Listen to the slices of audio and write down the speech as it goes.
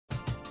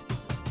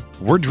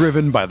We're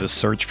driven by the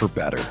search for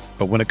better.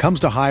 But when it comes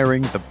to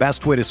hiring, the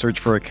best way to search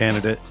for a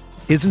candidate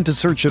isn't to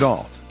search at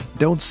all.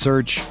 Don't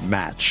search,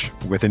 match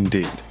with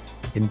Indeed.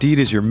 Indeed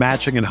is your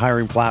matching and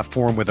hiring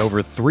platform with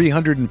over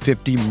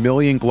 350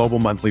 million global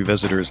monthly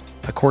visitors,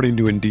 according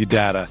to Indeed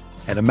data,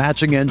 and a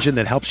matching engine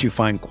that helps you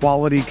find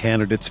quality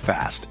candidates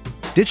fast.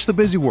 Ditch the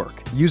busy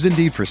work. Use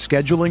Indeed for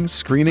scheduling,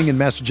 screening, and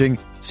messaging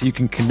so you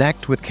can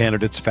connect with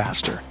candidates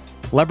faster.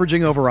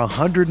 Leveraging over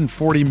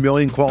 140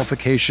 million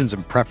qualifications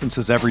and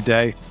preferences every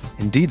day,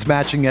 Indeed's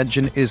matching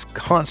engine is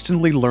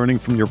constantly learning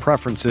from your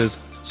preferences,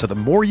 so the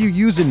more you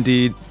use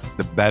Indeed,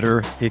 the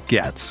better it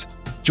gets.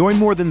 Join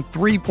more than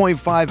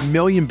 3.5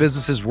 million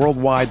businesses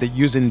worldwide that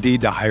use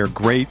Indeed to hire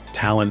great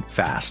talent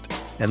fast.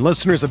 And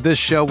listeners of this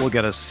show will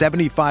get a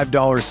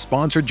 $75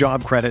 sponsored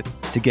job credit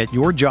to get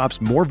your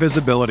jobs more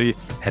visibility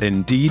at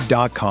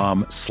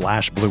Indeed.com/Blue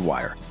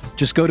Wire.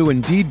 Just go to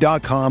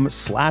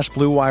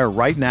Indeed.com/Blue Wire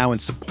right now and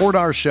support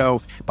our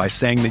show by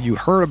saying that you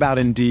heard about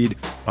Indeed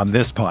on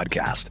this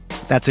podcast.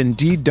 That's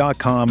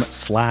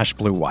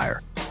Indeed.com/Blue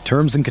Wire.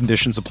 Terms and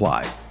conditions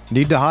apply.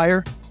 Need to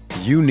hire?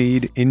 You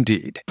need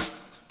Indeed.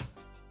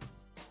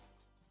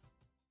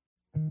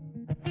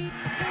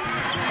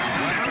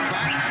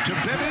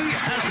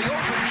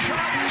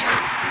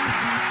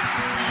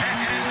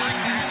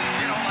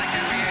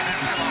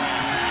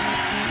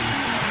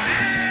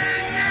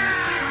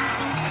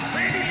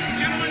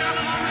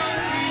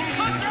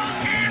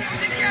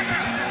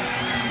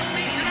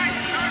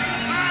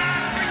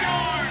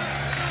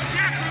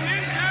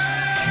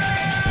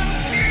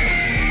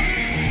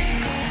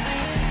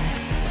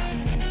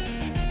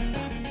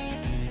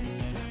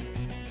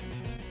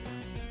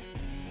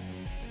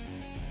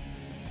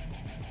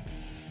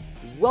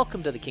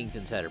 Welcome to the Kings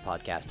Insider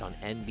Podcast on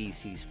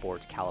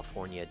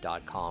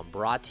NBCSportsCalifornia.com,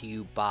 brought to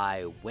you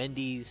by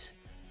Wendy's.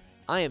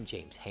 I am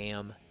James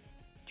Ham.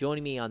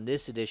 Joining me on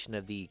this edition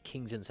of the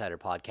Kings Insider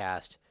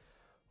Podcast,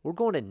 we're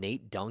going to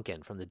Nate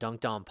Duncan from the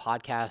Dunked On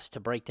Podcast to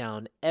break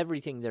down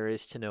everything there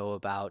is to know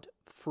about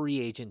free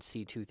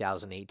agency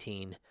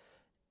 2018.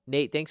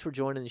 Nate, thanks for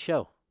joining the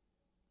show.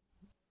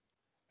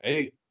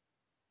 Hey,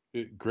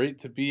 great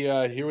to be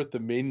here with the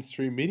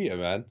mainstream media,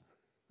 man.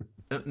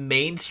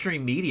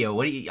 Mainstream media?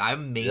 What?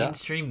 I'm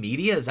mainstream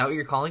media? Is that what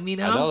you're calling me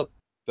now? I know,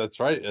 that's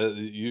right.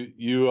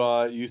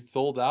 You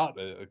sold out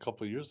a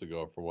couple of years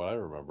ago, from what I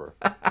remember.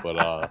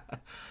 But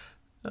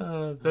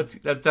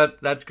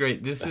that's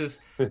great.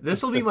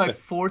 This will be my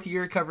fourth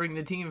year covering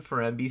the team for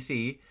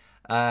NBC,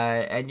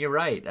 and you're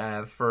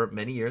right. For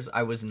many years,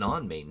 I was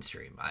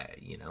non-mainstream. I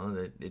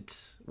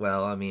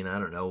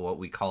don't know what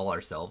we call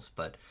ourselves,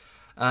 but.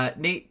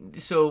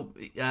 Nate, so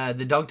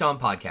the Dunked On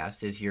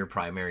Podcast is your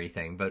primary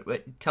thing, but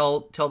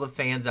tell the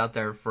fans out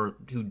there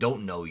who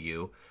don't know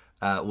you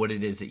what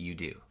it is that you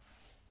do.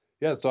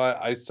 Yeah, so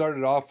I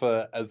started off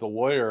as a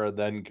lawyer and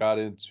then got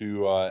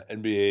into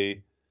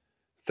NBA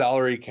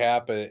salary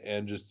cap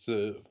and just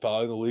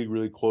following the league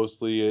really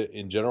closely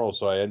in general.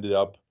 So I ended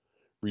up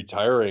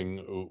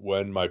retiring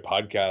when my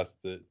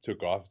podcast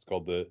took off. It's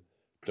called the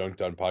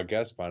Dunked On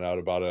Podcast. Find out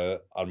about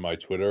it on my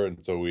Twitter,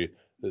 and so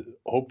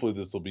hopefully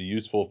this will be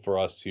useful for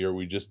us here.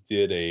 We just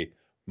did a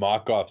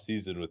mock-off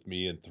season with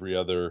me and three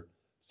other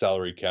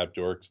salary cap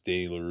dorks,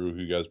 Danny LaRue,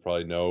 who you guys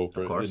probably know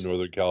in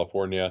Northern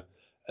California,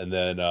 and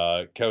then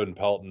Kevin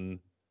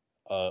Pelton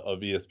of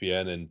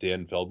ESPN and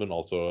Dan Feldman,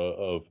 also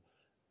of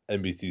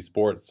NBC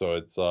Sports. So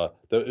it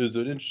was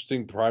an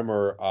interesting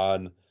primer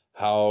on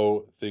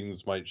how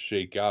things might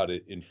shake out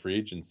in free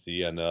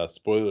agency. And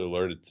spoiler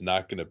alert, it's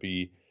not going to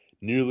be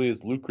nearly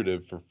as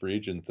lucrative for free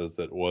agents as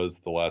it was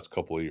the last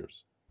couple of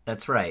years.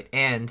 That's right.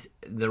 And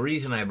the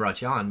reason I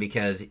brought you on,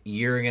 because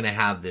you're going to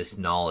have this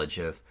knowledge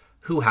of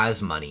who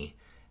has money,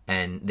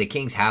 and the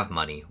Kings have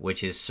money,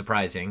 which is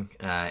surprising,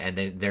 and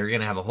they're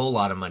going to have a whole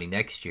lot of money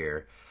next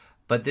year.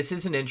 But this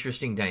is an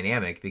interesting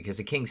dynamic because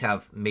the Kings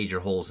have major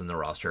holes in the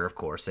roster, of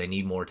course. They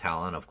need more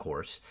talent, of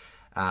course.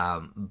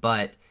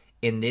 But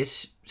in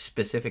this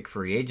specific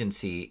free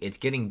agency, it's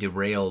getting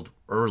derailed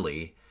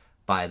early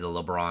by the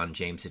LeBron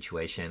James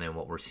situation and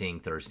what we're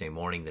seeing Thursday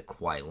morning, the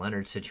Kawhi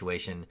Leonard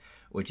situation,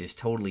 which is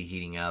totally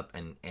heating up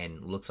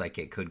and looks like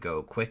it could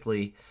go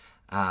quickly.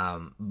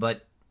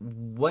 But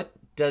what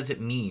does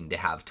it mean to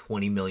have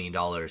 $20 million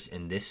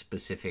in this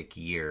specific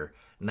year,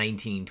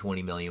 19,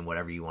 20 million,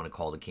 whatever you want to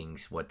call the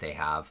Kings, what they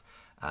have.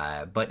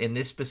 But in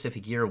this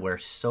specific year where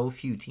so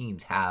few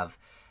teams have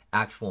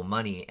actual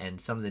money,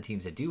 and some of the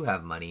teams that do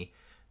have money,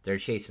 they're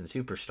chasing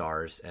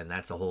superstars, and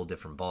that's a whole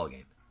different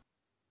ballgame.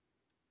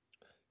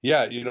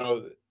 Yeah,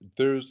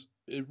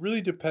 it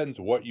really depends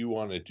what you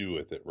want to do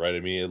with it, right? I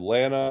mean,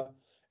 Atlanta,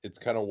 it's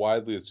kind of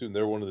widely assumed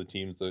they're one of the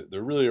teams that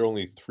there really are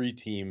only three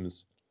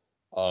teams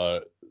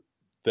I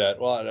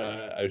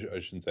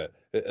shouldn't say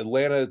it.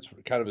 Atlanta, it's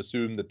kind of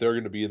assumed that they're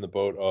going to be in the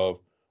boat of,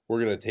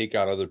 we're going to take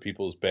on other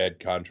people's bad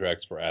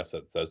contracts for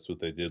assets. That's what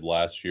they did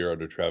last year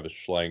under Travis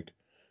Schlenk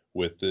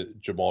with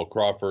Jamal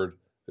Crawford.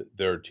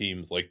 There are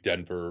teams like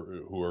Denver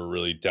who are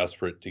really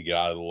desperate to get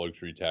out of the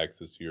luxury tax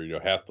this year.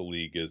 Half the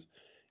league is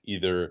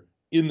either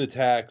in the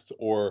tax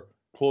or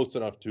close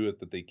enough to it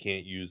that they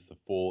can't use the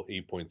full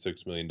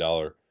 $8.6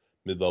 million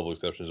mid-level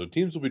exception. So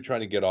teams will be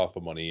trying to get off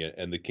of money,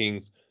 and the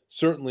Kings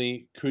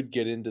certainly could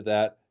get into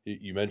that.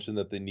 You mentioned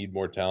that they need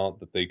more talent,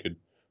 that they could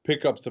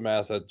pick up some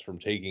assets from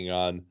taking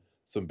on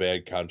some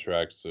bad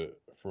contracts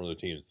from other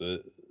teams.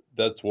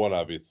 That's one,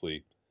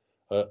 obviously.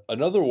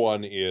 Another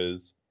one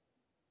is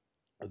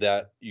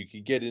that you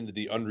could get into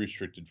the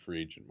unrestricted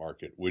free agent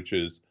market, which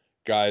is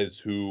guys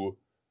who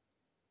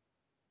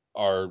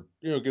are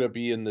going to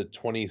be in the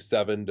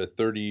 27 to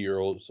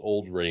 30-year-olds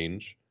old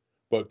range,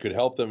 but could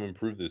help them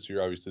improve this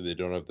year. Obviously, they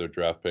don't have their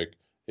draft pick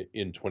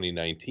in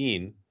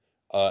 2019,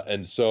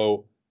 and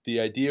so the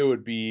idea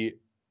would be,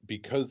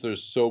 because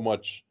there's so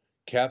much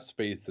cap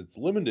space that's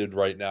limited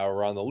right now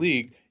around the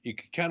league, it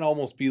could kind of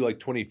almost be like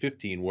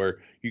 2015, where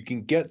you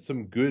can get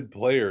some good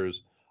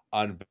players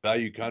on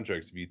value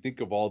contracts. If you think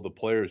of all the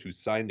players who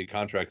signed to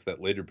contracts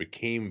that later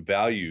became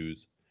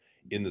values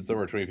in the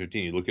summer of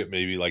 2015, you look at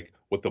maybe like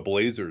what the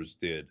Blazers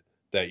did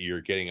that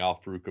year, getting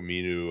Al-Farouq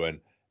Aminu and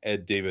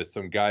Ed Davis,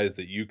 some guys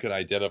that you could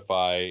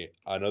identify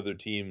on other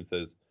teams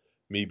as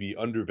maybe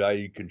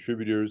undervalued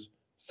contributors,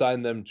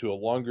 sign them to a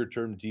longer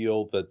term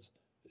deal that's,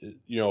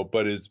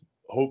 but is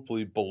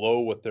hopefully below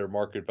what their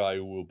market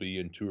value will be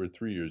in 2 or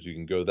 3 years. You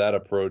can go that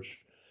approach.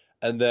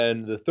 And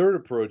then the third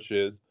approach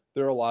is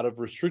there are a lot of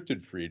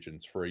restricted free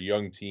agents for a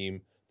young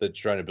team that's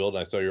trying to build.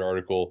 And I saw your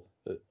article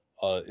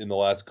in the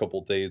last couple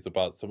of days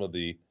about some of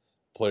the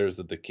players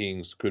that the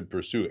Kings could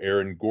pursue.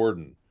 Aaron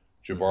Gordon,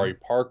 Jabari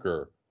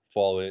Parker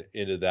fall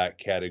into that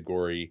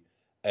category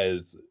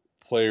as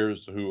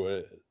players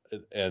who,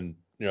 and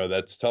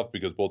that's tough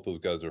because both those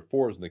guys are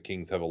fours, and the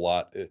Kings have a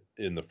lot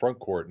in the front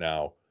court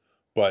now.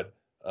 But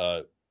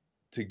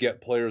to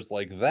get players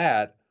like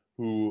that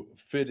who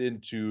fit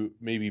into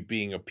maybe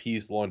being a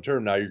piece long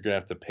term, now you're going to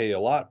have to pay a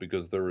lot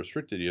because they're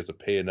restricted. You have to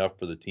pay enough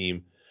for the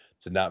team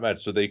to not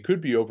match. So they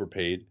could be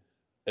overpaid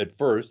at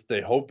first.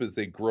 They hope as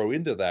they grow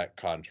into that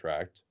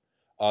contract.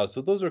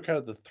 So those are kind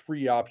of the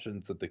three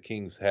options that the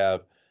Kings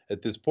have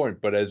at this point.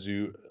 But as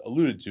you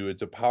alluded to,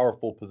 it's a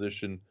powerful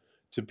position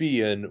to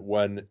be in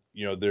when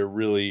there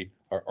really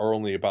are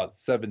only about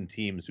 7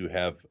 teams who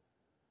have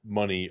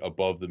money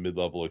above the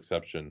mid-level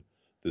exception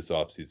this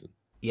offseason.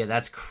 Yeah,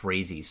 that's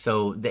crazy.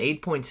 So the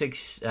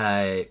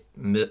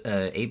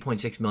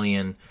 8.6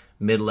 million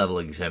mid-level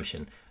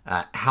exemption.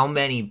 How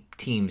many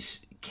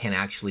teams can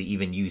actually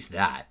even use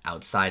that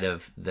outside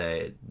of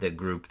the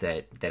group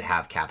that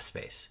have cap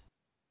space?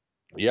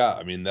 Yeah,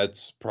 I mean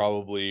that's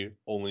probably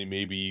only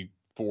maybe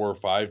 4 or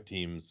 5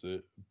 teams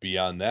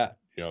beyond that.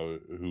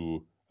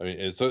 Who. I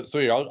mean, so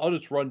yeah, I'll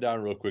just run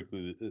down real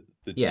quickly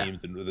the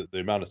teams and the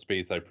amount of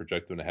space I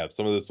project them to have.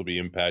 Some of this will be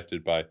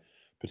impacted by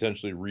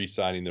potentially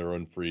re-signing their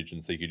own free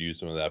agents. They could use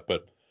some of that.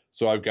 But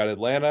so I've got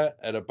Atlanta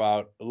at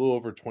about a little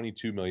over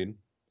 22 million,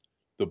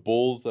 the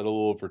Bulls at a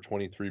little over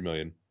 23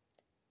 million.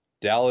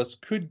 Dallas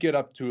could get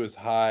up to as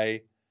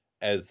high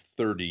as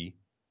 30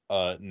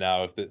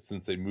 now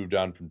since they moved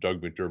on from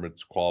Doug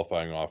McDermott's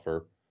qualifying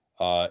offer.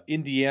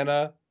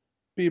 Indiana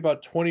be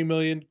about 20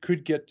 million,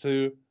 could get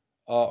to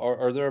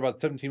or they're about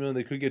 17 million.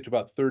 They could get to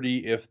about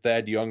 30 if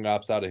Thad Young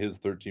opts out of his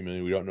 13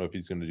 million. We don't know if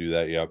he's going to do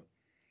that yet.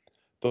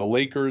 The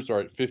Lakers are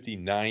at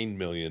 59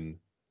 million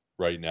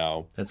right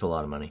now. That's a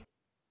lot of money.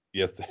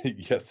 Yes,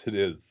 yes, it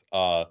is.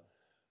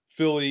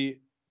 Philly,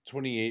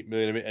 28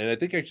 million. And I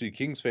think actually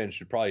Kings fans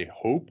should probably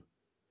hope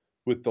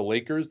with the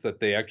Lakers that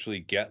they actually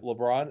get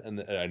LeBron.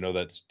 And I know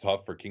that's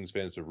tough for Kings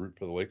fans to root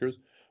for the Lakers,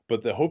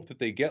 but the hope that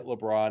they get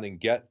LeBron and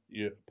get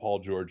Paul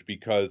George,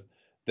 because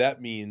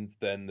that means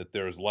then that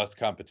there's less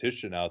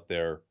competition out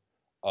there.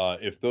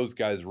 If those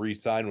guys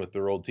re-sign with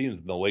their old teams,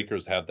 and the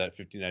Lakers have that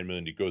 59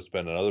 million to go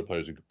spend on other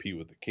players who compete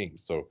with the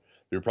Kings. So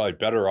they're probably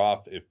better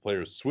off if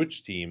players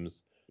switch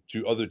teams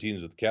to other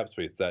teams with cap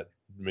space. That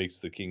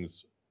makes the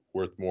Kings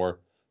worth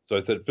more. So I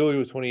said Philly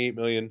was 28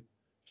 million.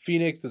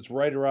 Phoenix is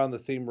right around the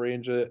same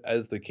range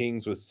as the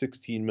Kings with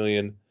 16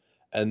 million.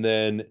 And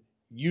then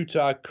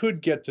Utah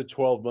could get to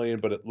 12 million,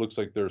 but it looks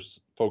like they're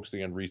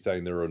focusing on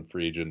re-signing their own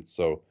free agents.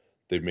 So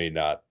they may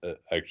not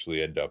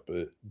actually end up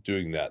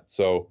doing that.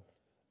 So,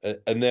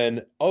 and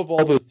then of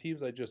all those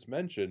teams I just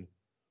mentioned,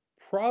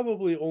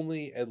 probably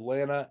only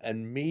Atlanta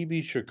and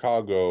maybe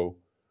Chicago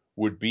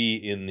would be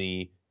in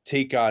the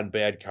take on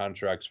bad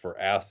contracts for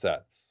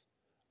assets.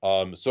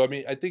 So, I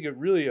mean, I think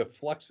a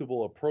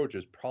flexible approach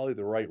is probably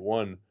the right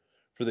one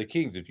for the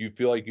Kings. If you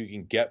feel like you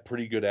can get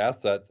pretty good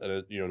assets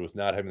and, with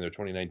not having their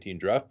 2019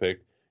 draft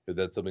pick, if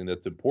that's something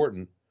that's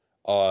important,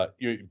 but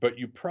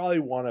you probably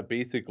want to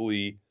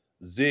basically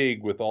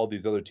zig with all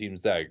these other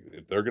teams that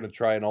if they're going to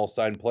try and all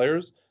sign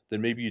players,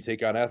 then maybe you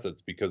take on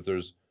assets because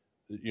there's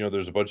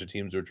a bunch of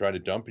teams that are trying to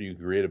dump and you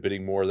can create a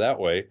bidding more that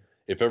way.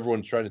 If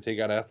everyone's trying to take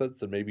on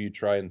assets, then maybe you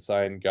try and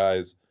sign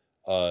guys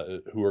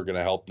who are going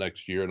to help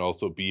next year and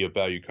also be a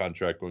value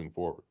contract going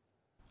forward.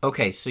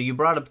 Okay, so you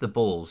brought up the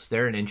Bulls.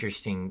 They're an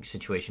interesting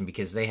situation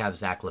because they have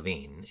Zach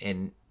LaVine,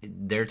 and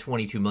their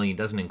 $22 million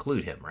doesn't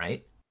include him,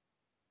 right?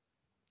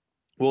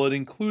 Well, it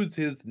includes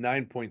his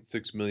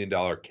 $9.6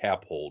 million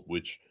cap hold,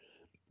 which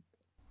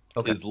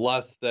Okay. is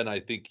less than I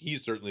think he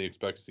certainly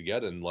expects to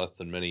get and less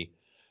than many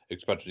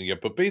expect to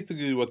get. But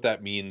basically what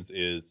that means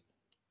is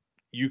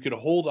you can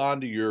hold on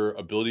to your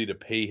ability to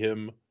pay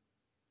him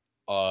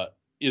uh,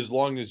 as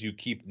long as you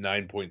keep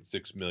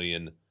 9.6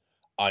 million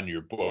on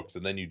your books,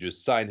 and then you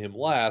just sign him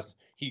last.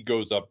 He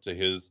goes up to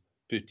his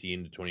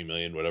 15 to 20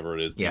 million, whatever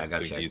it is Yeah, we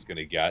think gotcha. he's going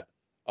to get.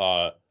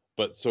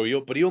 But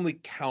he only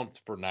counts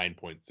for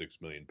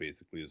 9.6 million.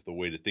 Basically, is the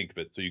way to think of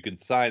it. So you can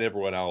sign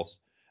everyone else,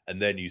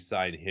 and then you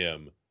sign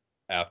him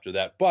after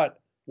that. But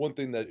one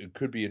thing that it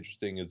could be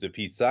interesting is if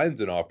he signs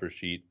an offer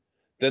sheet,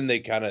 then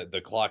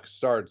the clock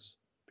starts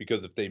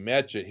because if they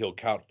match it, he'll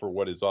count for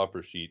what his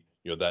offer sheet,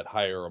 that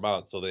higher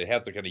amount. So they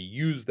have to kind of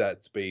use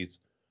that space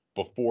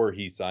before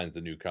he signs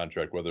a new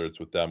contract, whether it's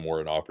with them or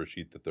an offer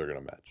sheet that they're going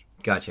to match.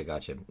 Gotcha.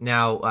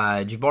 Now,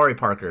 Jabari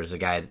Parker is a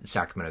guy that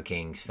Sacramento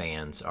Kings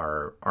fans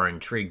are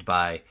intrigued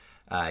by.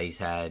 He's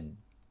had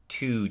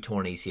 2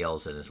 torn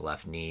ACLs in his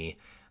left knee.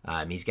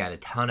 He's got a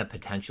ton of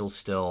potential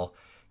still.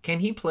 Can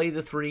he play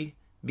the 3?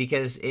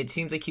 Because it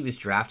seems like he was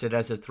drafted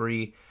as a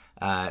 3.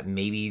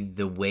 Maybe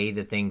the way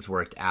that things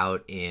worked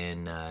out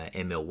in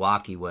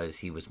Milwaukee was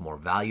he was more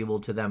valuable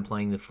to them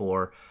playing the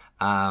 4.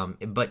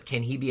 But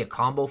can he be a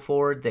combo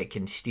forward that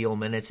can steal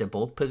minutes at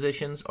both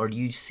positions, or do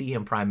you see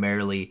him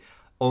primarily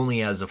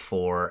only as a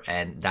 4,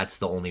 and that's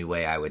the only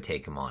way I would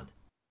take him on?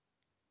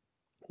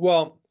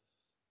 Well,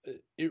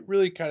 it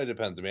really kind of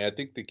depends. I mean, I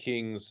think the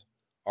Kings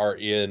are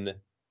in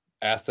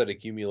asset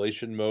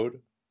accumulation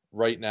mode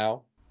right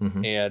now,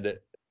 Mm-hmm. and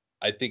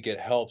I think it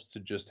helps to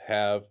just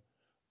have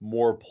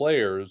more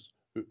players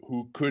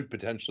who could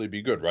potentially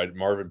be good, right?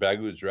 Marvin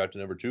Bagley was drafted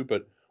number 2,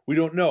 but we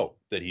don't know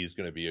that he's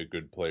going to be a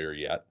good player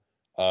yet.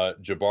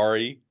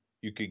 Jabari,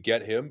 you could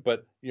get him,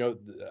 but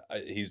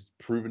he's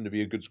proven to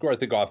be a good scorer. I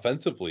think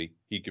offensively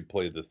he could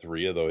play the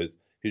 3, although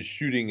his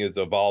shooting is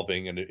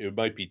evolving, and it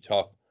might be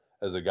tough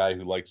as a guy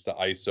who likes to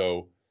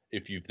ISO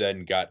if you've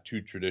then got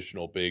 2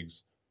 traditional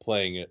bigs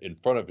playing in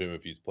front of him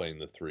if he's playing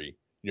the 3.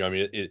 I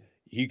mean,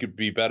 he could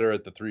be better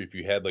at the 3 if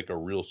you had like a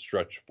real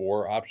stretch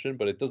 4 option,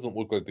 but it doesn't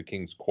look like the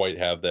Kings quite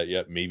have that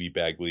yet. Maybe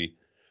Bagley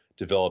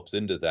develops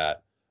into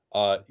that.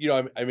 I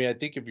mean, I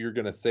think if you're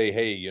going to say,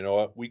 hey, you know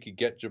what, we could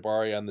get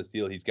Jabari on this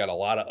deal. He's got a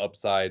lot of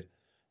upside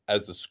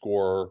as a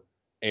scorer,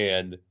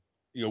 and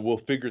we'll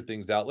figure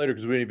things out later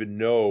because we don't even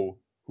know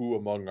who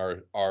among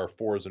our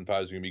 4s and 5s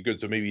are going to be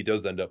good. So maybe he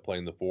does end up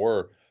playing the 4,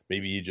 or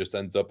maybe he just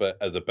ends up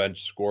as a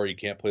bench scorer. He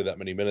can't play that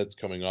many minutes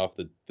coming off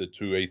the 2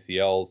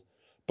 ACLs.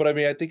 But I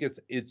mean, I think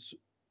it's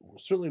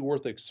certainly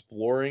worth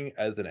exploring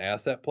as an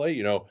asset play.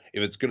 If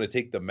it's going to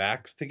take the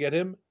max to get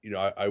him,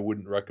 I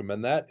wouldn't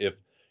recommend that. If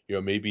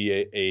maybe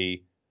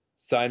a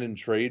sign and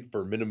trade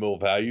for minimal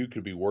value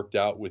could be worked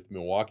out with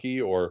Milwaukee,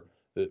 or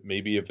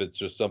maybe if it's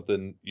just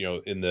something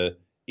in the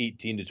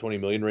 18 to 20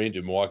 million range,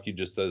 and Milwaukee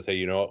just says,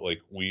 hey,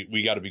 like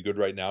we got to be good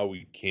right now.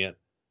 We can't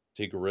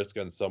take a risk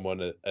on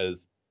someone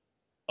as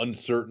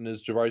uncertain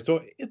as Jabari.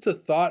 So it's a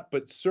thought,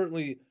 but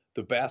certainly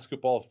the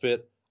basketball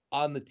fit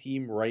on the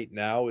team right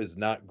now is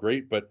not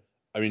great. But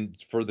I mean,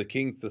 for the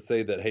Kings to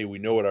say that, hey, we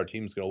know what our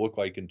team's going to look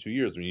like in 2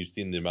 years. I mean, you've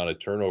seen the amount of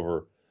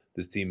turnover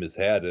this team has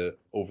had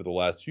over the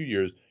last few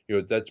years.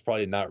 That's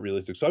probably not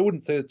realistic. So I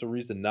wouldn't say it's a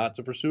reason not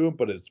to pursue him,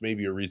 but it's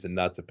maybe a reason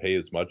not to pay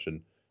as much.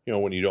 And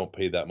when you don't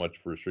pay that much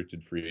for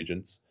restricted free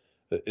agents,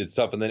 it's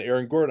tough. And then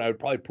Aaron Gordon, I would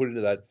probably put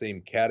into that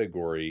same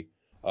category.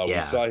 We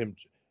Yeah. saw him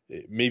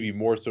maybe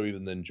more so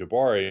even than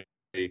Jabari.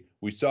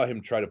 We saw him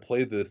try to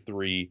play the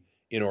 3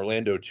 in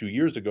Orlando 2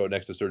 years ago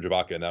next to Serge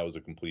Ibaka, and that was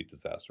a complete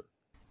disaster.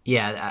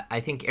 Yeah, I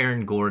think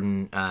Aaron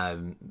Gordon,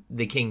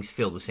 the Kings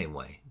feel the same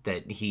way,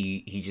 that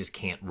he just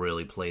can't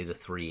really play the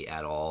 3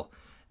 at all,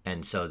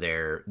 and so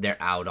they're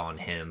out on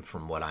him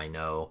from what I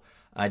know,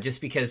 just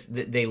because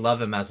they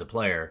love him as a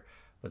player,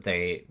 but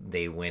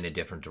they went a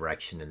different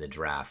direction in the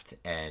draft,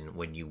 and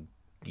when you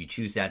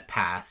choose that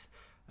path,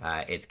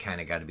 it's kind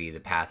of got to be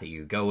the path that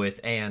you go with,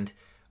 and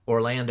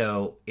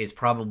Orlando is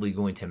probably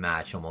going to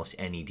match almost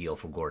any deal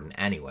for Gordon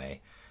anyway.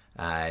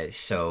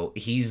 So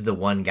he's the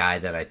one guy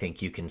that I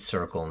think you can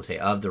circle and say,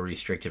 of the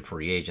restricted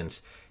free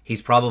agents,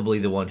 he's probably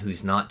the one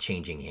who's not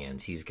changing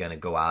hands. He's going to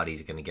go out,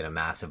 he's going to get a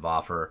massive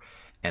offer,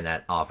 and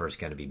that offer is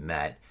going to be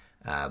met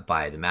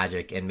by the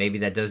Magic. And maybe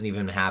that doesn't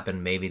even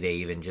happen. Maybe they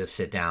even just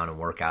sit down and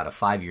work out a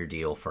 5-year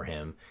deal for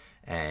him,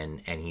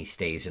 and he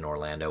stays in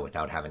Orlando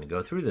without having to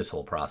go through this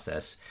whole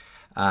process.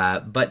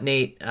 But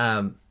Nate,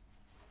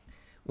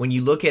 when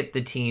you look at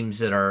the teams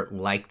that are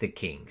like the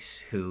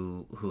Kings,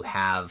 who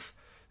have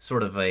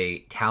sort of a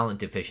talent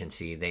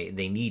deficiency,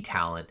 they need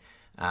talent,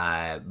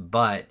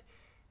 but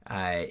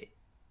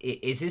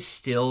is this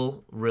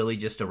still really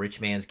just a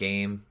rich man's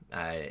game?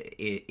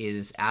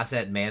 Is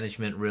asset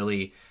management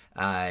really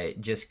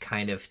just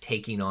kind of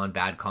taking on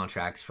bad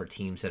contracts for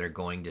teams that are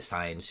going to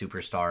sign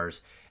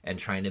superstars and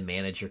trying to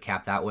manage your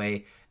cap that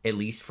way, at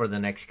least for the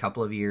next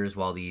couple of years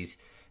while these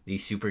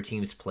super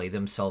teams play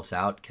themselves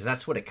out? Because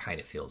that's what it kind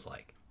of feels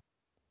like.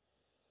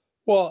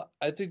 Well,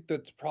 I think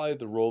that's probably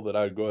the role that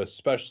I would go,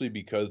 especially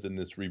because in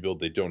this rebuild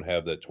they don't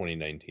have that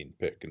 2019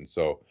 pick, and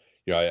so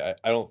I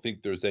don't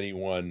think there's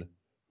anyone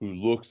who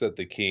looks at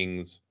the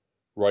Kings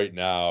right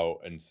now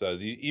and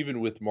says, even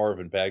with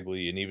Marvin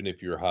Bagley, and even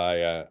if you're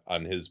high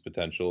on his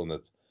potential, and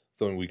that's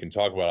something we can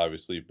talk about,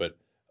 obviously, but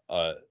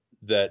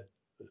that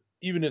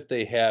even if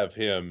they have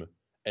him,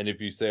 and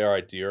if you say, all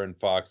right, De'Aaron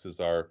Fox is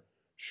our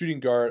shooting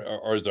guard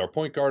or is our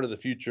point guard of the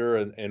future,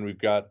 and we've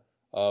got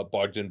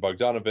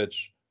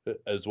Bogdanovich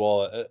as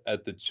well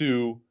at the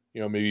two,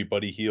 maybe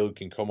Buddy Hield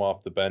can come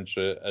off the bench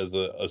as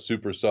a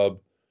super sub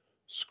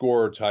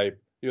scorer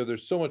type.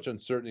 There's so much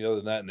uncertainty other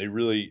than that, and they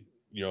really,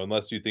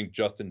 unless you think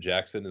Justin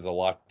Jackson is a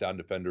lockdown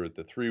defender at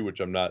the three, which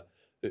I'm not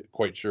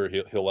quite sure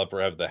he'll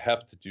ever have the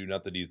heft to do.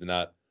 Not that he's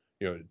not,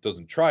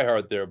 doesn't try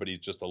hard there, but he's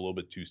just a little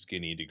bit too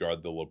skinny to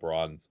guard the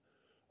LeBrons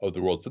of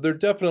the world. So they're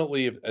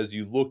definitely, as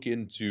you look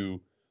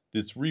into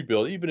this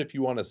rebuild, even if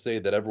you want to say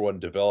that everyone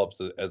develops,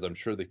 as I'm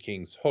sure the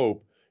Kings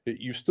hope,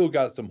 you still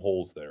got some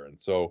holes there. And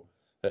so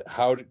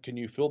how can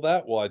you fill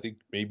that? Well, I think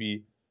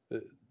maybe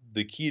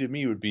the key to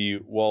me would be,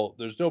 well,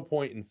 there's no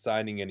point in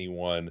signing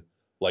anyone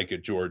like a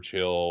George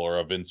Hill or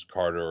a Vince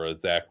Carter or a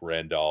Zach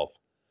Randolph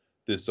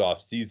this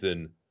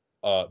offseason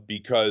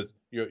because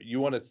you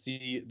want to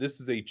see, this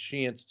is a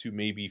chance to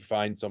maybe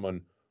find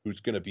someone who's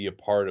going to be a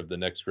part of the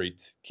next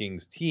great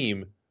Kings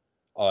team.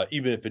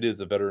 Even if it is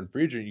a veteran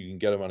free agent, you can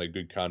get him on a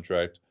good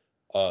contract.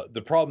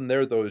 The problem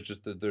there, though, is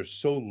just that there's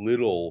so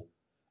little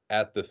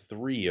at the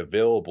three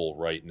available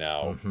right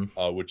now,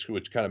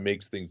 which kind of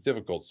makes things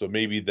difficult. So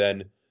maybe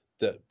then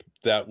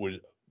that would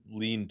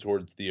lean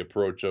towards the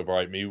approach of, all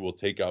right, maybe we'll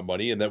take out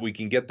money and that we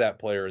can get that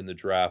player in the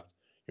draft,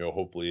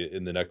 hopefully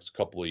in the next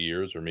couple of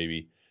years, or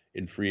maybe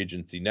in free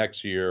agency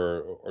next year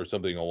or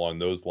something along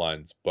those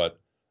lines. But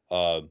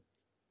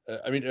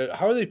I mean,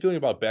 how are they feeling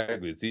about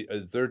Bagley?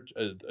 Do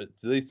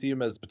they see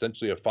him as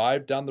potentially a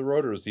 5 down the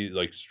road, or is he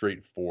like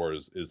straight 4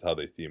 is how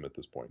they see him at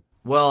this point?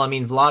 Well, I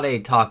mean,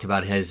 Vlade talked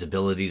about his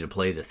ability to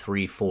play the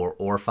 3, 4,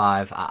 or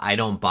 5. I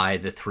don't buy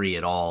the 3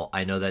 at all.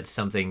 I know that's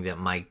something that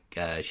Mike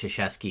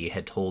Krzyzewski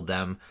had told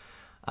them,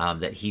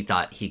 that he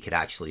thought he could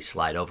actually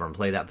slide over and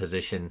play that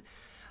position.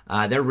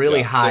 They're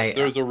really high.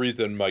 There's a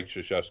reason Mike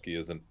Krzyzewski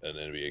isn't an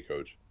NBA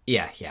coach.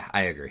 Yeah,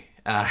 I agree.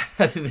 But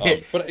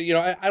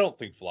I don't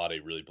think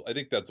Vlade really. I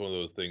think that's one of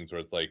those things where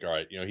it's like, all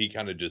right, he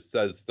kind of just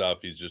says stuff.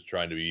 He's just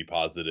trying to be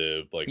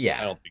positive. Like,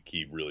 I don't think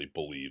he really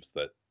believes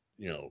that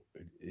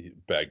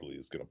Bagley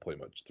is going to play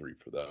much 3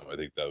 for them. I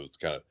think that was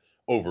kind of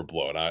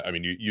overblown. I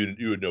mean,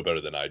 you would know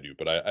better than I do,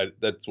 but I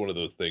that's one of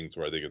those things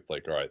where I think it's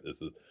like, all right,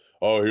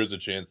 here's a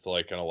chance to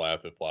like kind of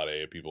laugh at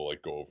Vlade, and people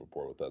like go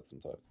overboard with that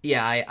sometimes.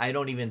 Yeah, I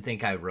don't even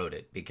think I wrote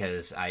it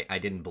because I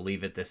didn't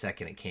believe it the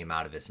second it came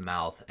out of his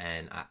mouth,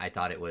 and I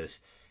thought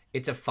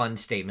it's a fun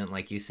statement,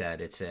 like you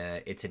said. It's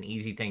an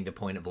easy thing to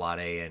point at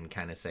Vlade and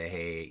kind of say,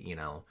 hey,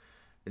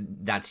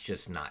 that's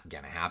just not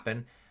gonna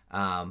happen.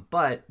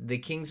 But the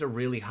Kings are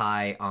really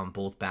high on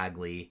both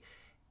Bagley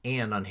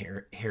and on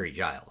Harry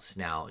Giles.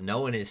 Now,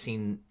 no one has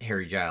seen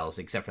Harry Giles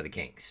except for the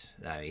Kings.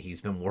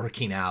 He's been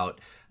working out.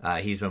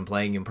 He's been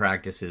playing in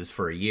practices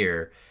for a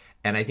year.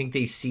 And I think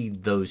they see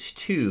those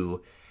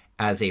two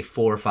as a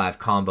 4 or 5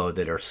 combo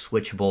that are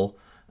switchable.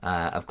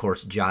 Of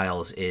course,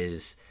 Giles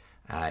is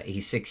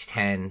he's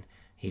 6'10".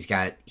 He's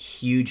got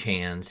huge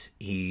hands.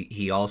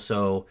 He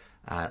also,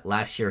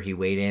 last year he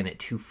weighed in at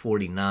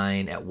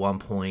 249 at one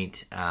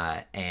point,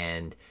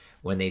 and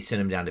when they sent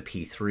him down to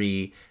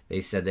P3, they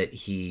said that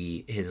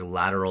his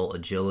lateral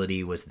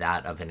agility was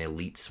that of an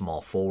elite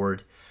small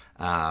forward.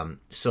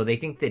 So they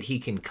think that he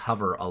can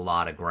cover a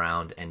lot of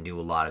ground and do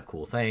a lot of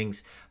cool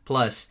things.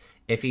 Plus,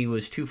 if he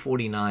was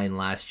 249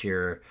 last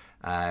year,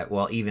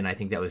 even I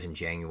think that was in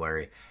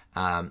January,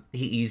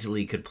 he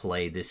easily could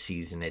play this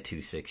season at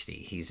 260.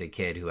 He's a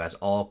kid who has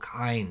all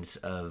kinds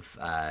of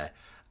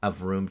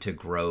room to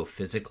grow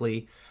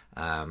physically.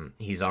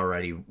 He's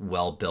already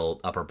well-built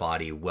upper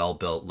body,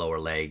 well-built lower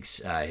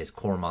legs. His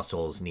core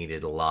muscles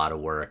needed a lot of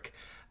work,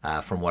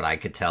 from what I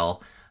could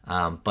tell.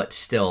 But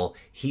still,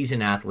 he's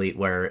an athlete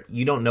where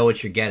you don't know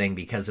what you're getting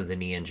because of the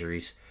knee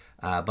injuries.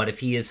 But if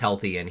he is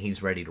healthy and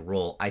he's ready to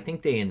roll, I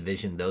think they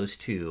envision those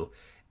two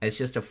as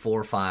just a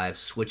 4 or 5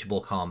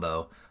 switchable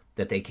combo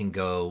that they can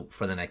go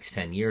for the next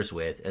 10 years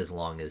with, as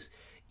long as,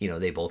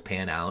 they both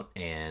pan out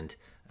and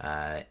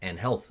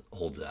health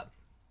holds up.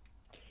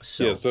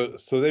 So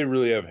they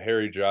really have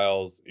Harry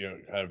Giles,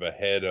 kind of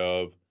ahead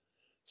of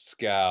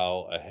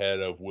Scal, ahead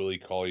of Willie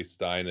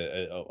Cauley-Stein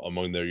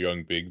among their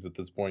young bigs at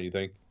this point, you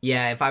think?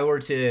 Yeah, if I were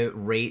to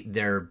rate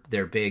their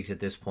bigs at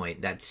this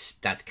point, that's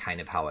kind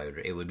of how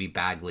it would be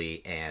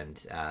Bagley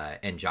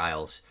and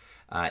Giles.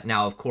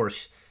 Now, of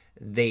course,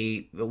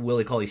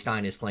 Willie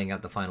Cauley-Stein is playing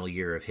out the final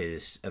year of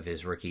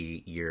his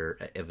rookie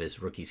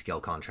scale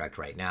contract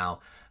right now.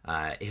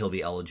 He'll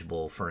be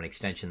eligible for an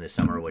extension this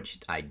summer, which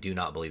I do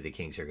not believe the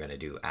Kings are going to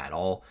do at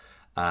all.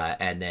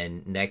 And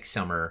then next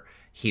summer,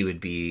 he would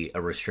be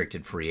a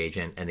restricted free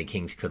agent, and the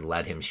Kings could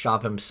let him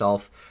shop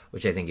himself,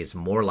 which I think is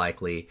more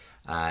likely.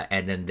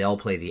 And then they'll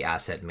play the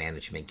asset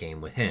management game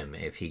with him.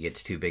 If he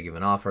gets too big of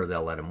an offer,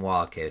 they'll let him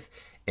walk. If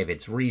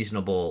it's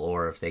reasonable,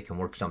 or if they can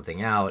work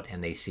something out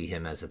and they see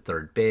him as a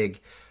third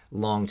big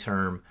long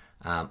term,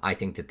 I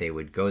think that they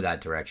would go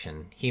that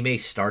direction. He may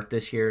start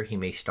this year. He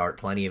may start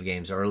plenty of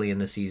games early in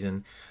the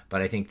season,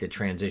 but I think the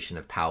transition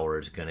of power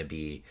is going to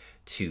be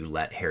to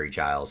let Harry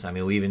Giles. I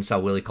mean, we even saw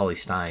Willie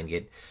Cauley-Stein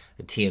get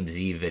a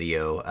TMZ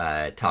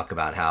video talk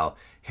about how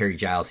Harry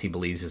Giles, he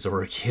believes, is a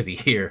Rookie of the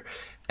Year.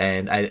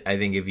 And I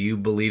think if you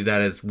believe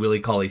that as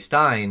Willie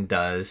Cauley-Stein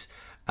does,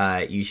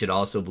 you should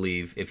also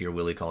believe, if you're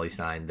Willie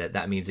Cauley-Stein,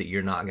 that means that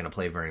you're not going to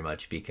play very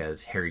much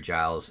because Harry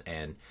Giles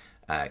and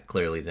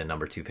clearly the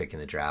number 2 pick in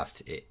the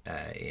draft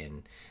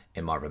in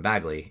Marvin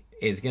Bagley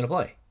is going to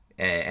play.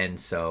 And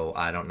so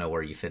I don't know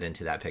where you fit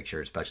into that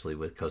picture, especially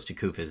with Costa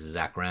Koufis,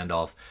 Zach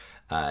Randolph,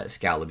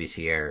 Skal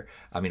Labissiere,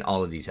 I mean,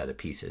 all of these other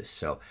pieces.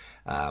 So,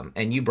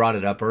 and you brought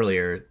it up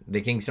earlier,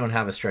 the Kings don't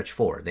have a stretch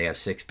 4. They have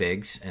 6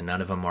 bigs, and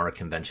none of them are a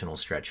conventional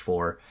stretch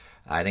 4.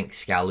 I think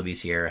Skal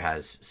Labissiere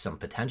has some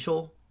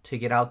potential to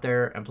get out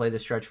there and play the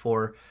stretch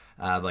 4,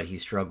 but he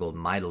struggled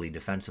mightily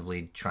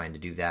defensively trying to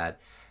do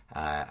that.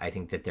 I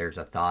think that there's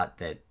a thought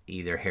that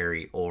either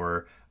Harry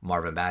or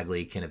Marvin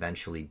Bagley can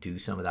eventually do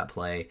some of that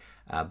play.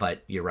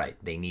 But you're right.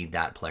 They need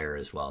that player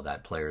as well,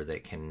 that player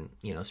that can,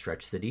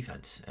 stretch the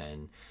defense.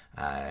 And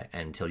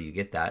until you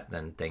get that,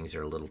 then things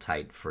are a little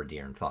tight for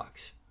De'Aaron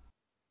Fox.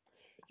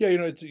 Yeah,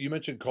 you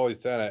mentioned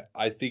Cauley-Stein.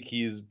 I think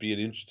he's be an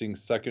interesting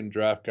second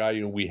draft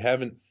guy. We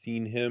haven't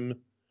seen him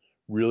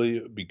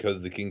really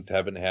because the Kings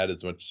haven't had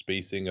as much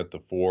spacing at the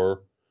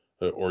 4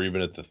 or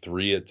even at the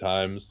 3 at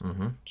times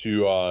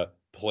to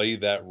play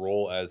that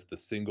role as the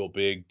single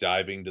big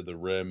diving to the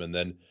rim and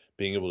then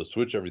being able to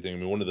switch everything. I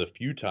mean, one of the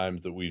few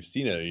times that we've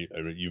seen it,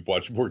 I mean, you've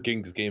watched more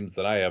Kings games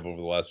than I have over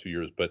the last few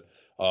years, but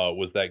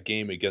was that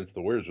game against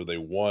the Warriors where they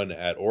won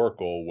at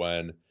Oracle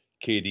when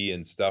KD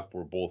and Steph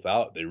were both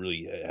out. They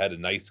really had a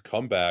nice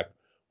comeback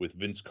with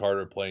Vince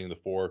Carter playing the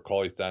 4,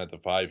 Cauley-Stein at the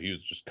 5. He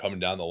was just coming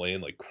down the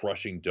lane, like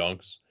crushing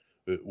dunks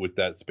with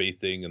that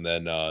spacing. And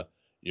then,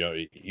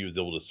 he was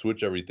able to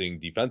switch everything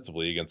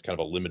defensively against kind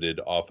of a limited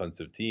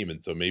offensive team.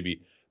 And so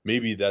maybe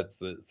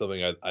that's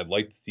something I'd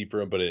like to see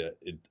for him, but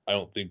I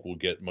don't think we'll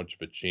get much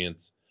of a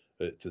chance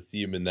to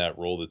see him in that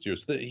role this year.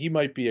 So he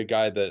might be a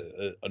guy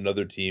that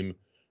another team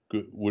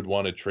would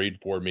want to trade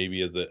for,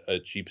 maybe as a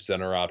cheap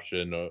center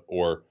option,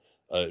 or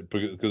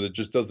because it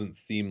just doesn't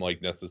seem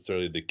like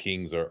necessarily the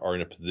Kings are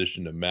in a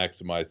position to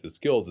maximize his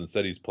skills.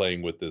 Instead, he's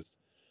playing with this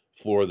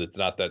floor that's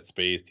not that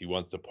spaced. He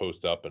wants to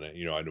post up, and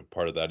I know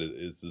part of that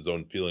is his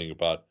own feeling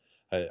about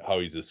how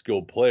he's a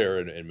skilled player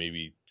and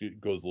maybe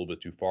goes a little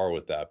bit too far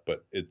with that.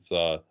 But it's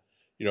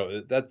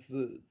that's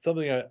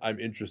something I'm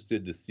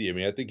interested to see. I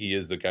mean, I think he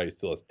is a guy who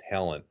still has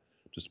talent,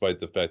 despite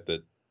the fact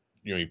that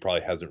he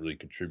probably hasn't really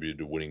contributed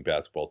to winning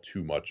basketball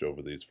too much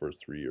over these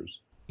first 3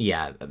 years.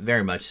 Yeah,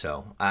 very much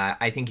so.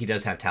 I think he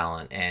does have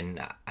talent, and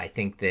I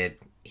think that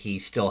he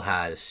still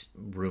has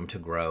room to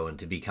grow and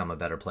to become a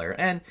better player.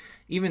 And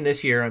even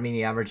this year, I mean,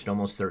 he averaged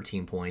almost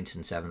 13 points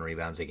and 7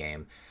 rebounds a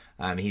game.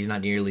 He's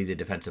not nearly the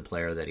defensive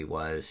player that he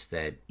was,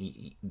 that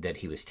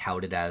he was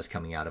touted as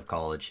coming out of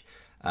college.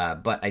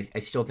 But I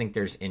still think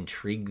there's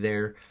intrigue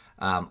there.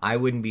 I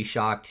wouldn't be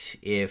shocked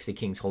if the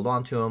Kings hold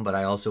on to him, but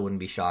I also wouldn't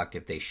be shocked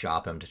if they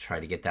shop him to try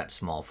to get that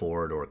small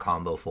forward or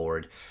combo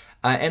forward.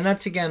 And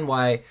that's, again,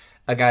 why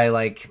a guy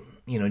like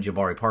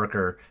Jabari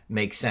Parker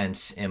makes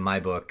sense in my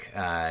book,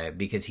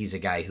 because he's a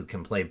guy who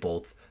can play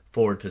both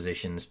forward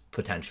positions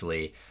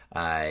potentially.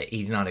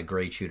 He's not a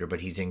great shooter,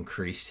 but he's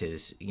increased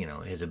his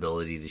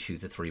ability to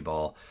shoot the 3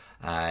 ball.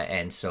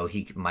 And so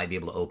he might be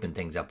able to open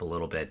things up a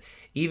little bit.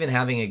 Even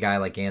having a guy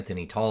like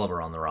Anthony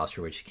Tolliver on the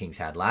roster, which the Kings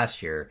had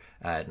last year,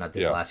 not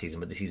this last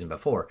season, but the season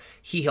before,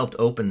 he helped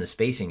open the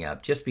spacing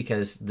up just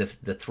because the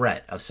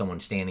threat of someone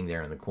standing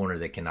there in the corner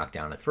that can knock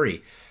down a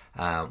 3.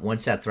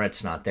 Once that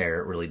threat's not there,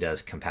 it really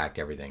does compact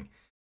everything.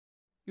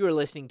 You are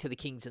listening to the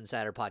Kings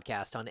Insider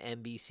Podcast on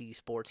NBC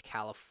Sports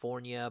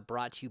California,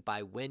 brought to you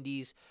by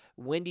Wendy's.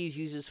 Wendy's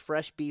uses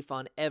fresh beef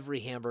on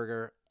every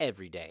hamburger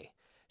every day.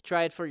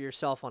 Try it for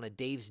yourself on a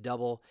Dave's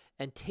Double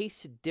and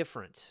taste the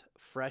difference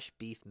fresh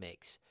beef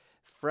makes.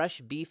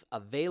 Fresh beef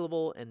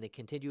available in the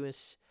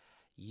contiguous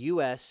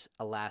U.S.,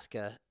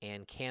 Alaska,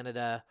 and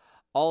Canada.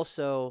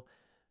 Also,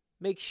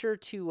 make sure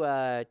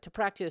to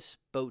practice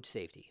boat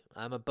safety.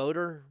 I'm a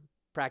boater,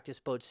 practice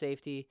boat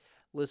safety.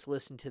 Let's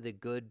listen to the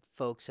good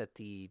folks at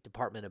the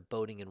Department of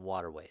Boating and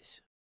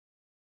Waterways.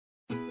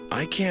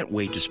 I can't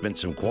wait to spend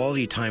some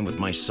quality time with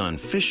my son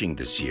fishing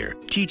this year,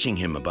 teaching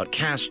him about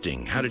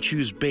casting, how to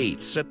choose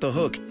baits, set the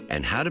hook,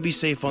 and how to be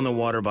safe on the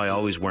water by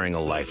always wearing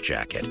a life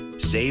jacket.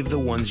 Save the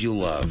ones you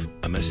love.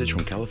 A message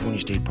from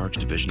California State Parks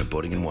Division of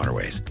Boating and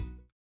Waterways.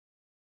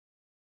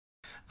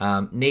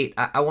 Nate,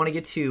 I want to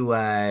get to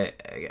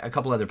a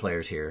couple other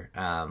players here.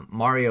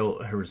 Mario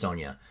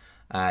Hezonja.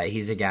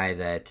 He's a guy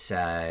that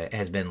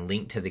has been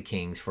linked to the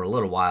Kings for a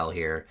little while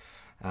here.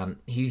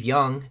 He's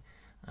young.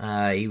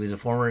 He was a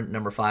former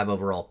number 5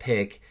 overall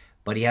pick,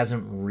 but he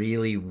hasn't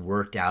really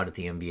worked out at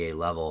the NBA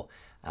level.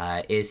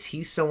 Is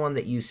he someone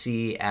that you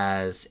see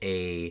as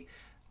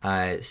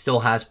still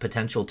has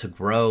potential to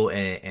grow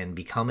and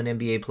become an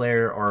NBA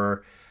player,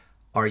 or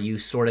Are you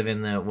sort of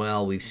in the,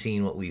 well, we've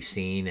seen what we've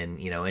seen, and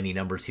any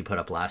numbers he put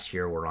up last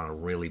year were on a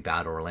really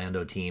bad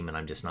Orlando team, and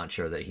I'm just not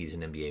sure that he's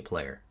an NBA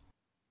player?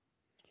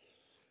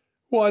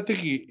 Well, I think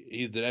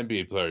he's an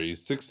NBA player.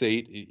 He's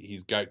 6'8".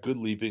 He's got good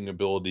leaping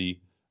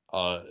ability.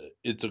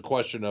 It's a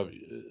question of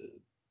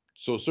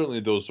so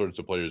certainly those sorts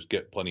of players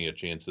get plenty of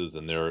chances,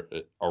 and they're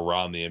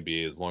around the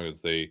NBA as long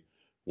as they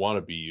want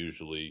to be.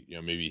 Usually,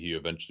 maybe he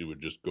eventually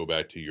would just go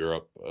back to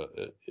Europe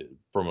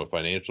from a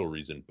financial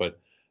reason. But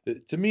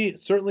to me, it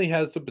certainly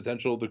has some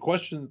potential.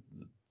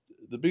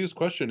 The biggest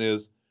question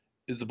is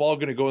the ball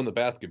going to go in the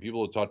basket?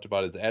 People have talked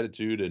about his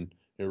attitude, and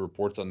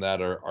reports on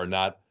that are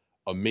not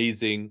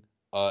amazing.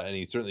 And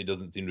he certainly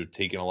doesn't seem to have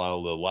taken a lot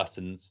of the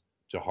lessons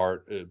to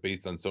heart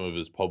based on some of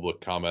his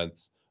public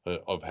comments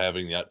of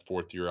having that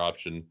fourth-year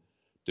option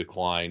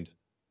declined.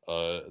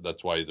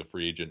 That's why he's a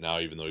free agent now,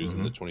 even though he was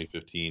in the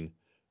 2015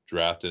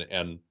 draft.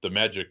 And the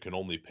Magic can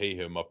only pay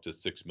him up to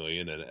 $6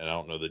 million, and I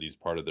don't know that he's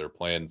part of their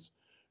plans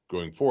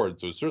going forward.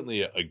 So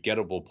certainly a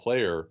gettable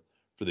player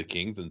for the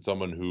Kings and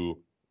someone who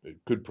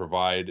could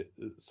provide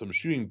some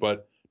shooting.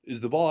 But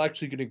is the ball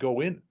actually going to go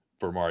in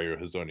for Mario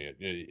Hezonja?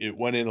 It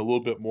went in a little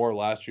bit more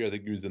last year. I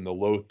think he was in the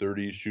low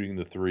 30s shooting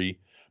the three,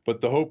 but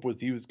the hope was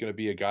he was going to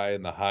be a guy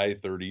in the high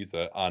 30s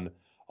on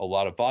a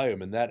lot of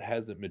volume, and that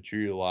hasn't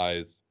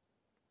materialized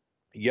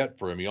yet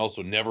for him. He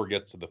also never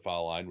gets to the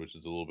foul line, which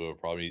is a little bit of a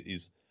problem.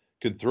 He's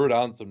can throw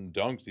down some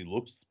dunks. He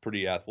looks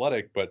pretty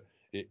athletic, but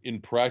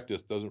in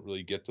practice doesn't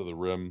really get to the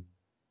rim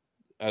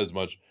as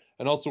much.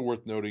 And also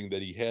worth noting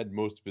that he had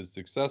most of his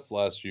success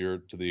last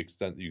year, to the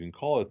extent that you can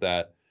call it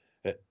that,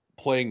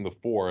 playing the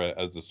four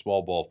as a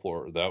small ball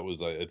floor. That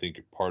was, I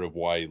think, part of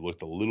why he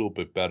looked a little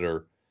bit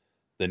better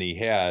than he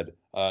had.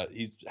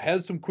 He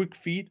has some quick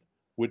feet,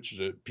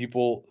 which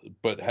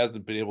but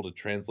hasn't been able to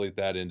translate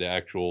that into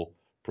actual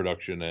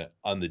production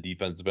on the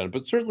defensive end.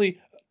 But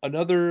certainly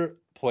another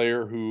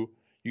player who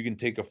you can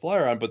take a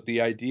flyer on. But the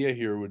idea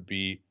here would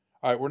be,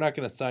 all right, we're not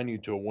going to sign you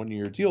to a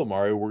 1-year deal,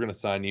 Mario. We're going to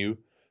sign you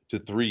to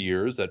 3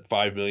 years at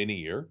 $5 million a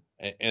year.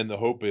 And the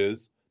hope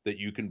is that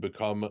you can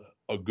become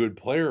a good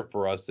player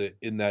for us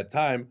in that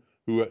time,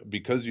 who,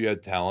 because you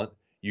had talent,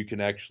 you can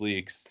actually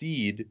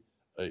exceed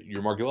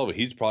your market level.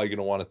 He's probably going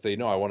to want to say,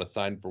 no, I want to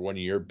sign for 1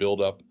 year,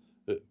 build up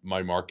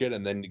my market,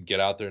 and then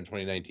get out there in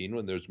 2019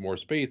 when there's more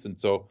space. And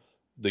so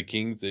the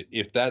Kings,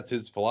 if that's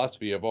his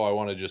philosophy of, I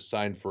want to just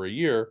sign for a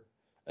year,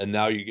 and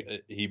now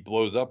he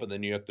blows up, and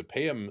then you have to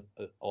pay him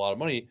a lot of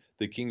money,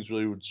 the Kings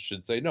really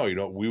should say, no,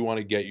 we want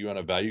to get you on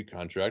a value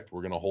contract.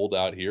 We're going to hold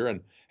out here.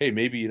 And, hey,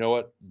 maybe, you know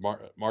what,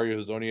 Mario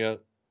Hezonja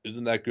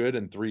isn't that good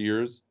in 3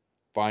 years.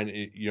 Fine.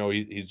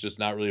 He's just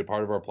not really a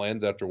part of our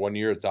plans after 1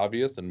 year. It's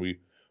obvious, and we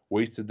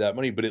wasted that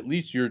money. But at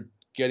least you're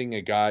getting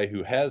a guy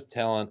who has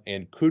talent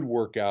and could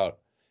work out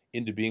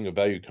into being a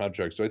value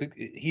contract. So I think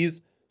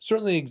he's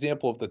certainly an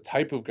example of the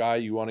type of guy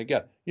you want to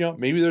get.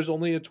 Maybe there's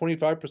only a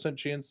 25%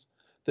 chance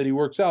that he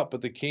works out,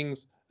 but the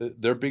Kings,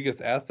 their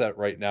biggest asset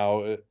right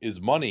now is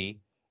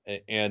money.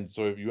 And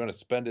so if you want to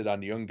spend it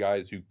on young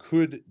guys who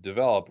could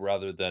develop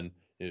rather than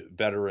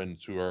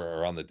veterans who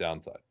are on the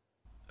downside.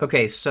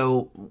 Okay,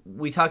 so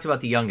we talked about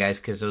the young guys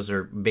because those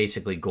are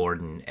basically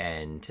Gordon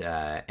and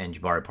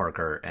Jabari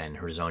Parker and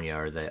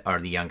Hezonja are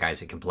the young guys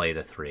that can play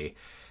the three.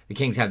 The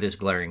Kings have this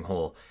glaring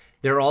hole.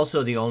 They're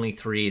also the only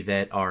three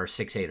that are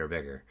 6'8" or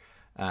bigger.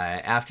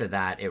 After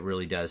that, it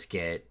really does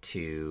get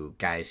to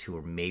guys who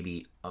are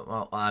maybe,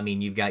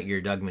 you've got your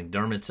Doug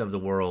McDermotts of the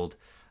world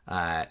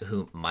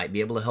who might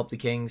be able to help the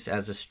Kings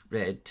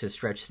to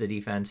stretch the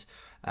defense.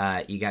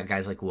 You got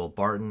guys like Will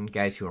Barton,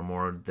 guys who are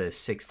more the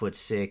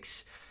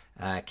 6'6"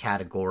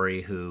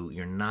 category, who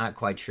you're not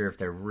quite sure if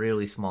they're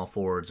really small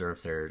forwards or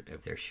if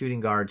they're shooting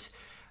guards.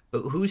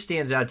 Who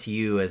stands out to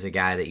you as a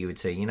guy that you would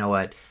say, you know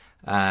what,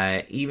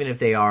 even if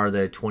they are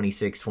the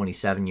 26,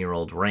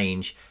 27-year-old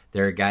range,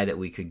 they're a guy that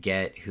we could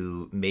get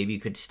who maybe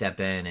could step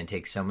in and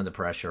take some of the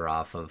pressure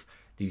off of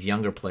these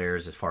younger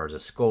players as far as a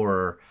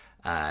scorer,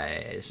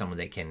 someone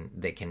that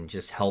can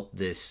just help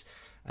this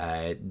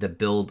the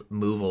build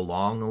move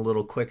along a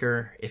little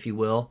quicker, if you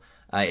will.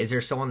 Is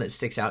there someone that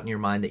sticks out in your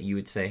mind that you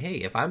would say, hey,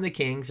 if I'm the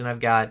Kings and I've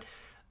got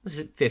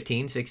 $15,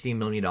 $16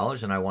 million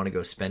and I want to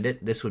go spend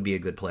it, this would be a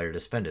good player to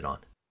spend it on?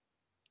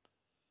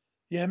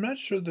 Yeah, I'm not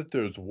sure that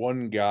there's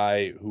one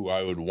guy who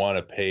I would want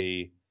to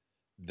pay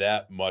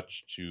that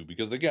much to,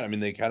 because again,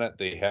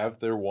 they have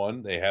their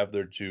 1, they have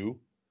their 2,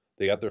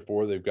 they got their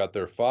 4, they've got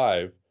their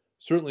 5.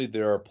 Certainly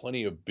there are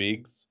plenty of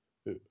bigs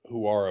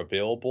who are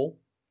available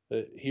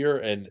here,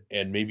 and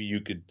maybe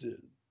you could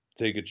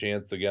take a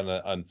chance again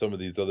on some of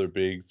these other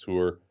bigs who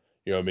are,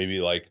 maybe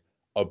like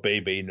a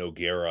Bebe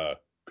Nogueira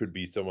could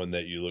be someone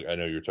that you look. I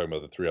know you're talking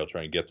about the 3. I'll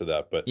try and get to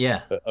that, but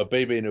yeah, a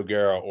Bebe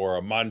Nogueira or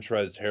a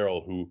Montrezl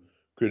Harrell who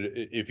could,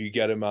 if you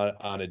get him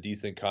on a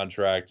decent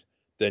contract,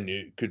 then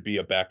it could be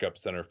a backup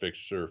center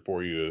fixture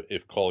for you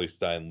if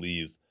Cauley-Stein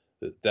leaves.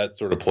 That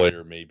sort of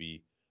player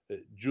maybe.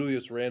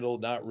 Julius Randle,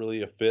 not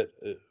really a fit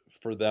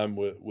for them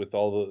with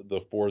all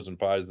the 4s and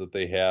 5s that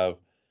they have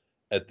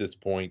at this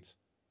point.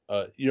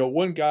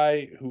 One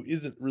guy who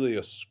isn't really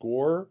a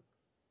scorer,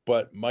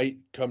 but might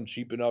come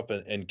cheap enough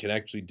and can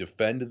actually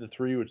defend the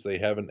three, which they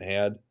haven't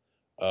had,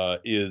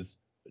 is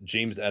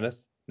James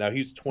Ennis. Now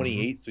he's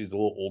 28, so he's a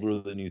little older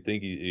than you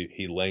think.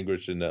 He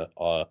languished in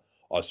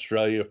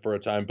Australia for a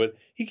time, but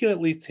he can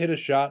at least hit a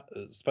shot.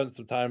 Spent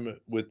some time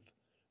with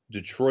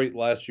Detroit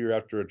last year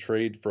after a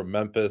trade from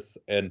Memphis,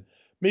 and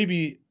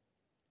maybe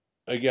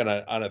again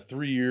on a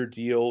 3-year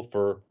deal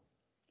for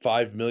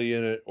 $5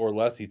 million or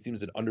less. He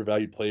seems an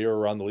undervalued player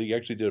around the league.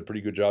 Actually did a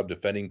pretty good job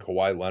defending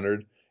Kawhi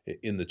Leonard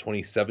in the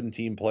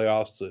 2017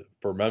 playoffs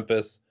for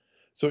Memphis.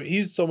 So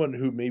he's someone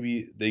who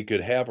maybe they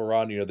could have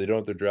around. They don't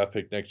have their draft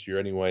pick next year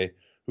anyway,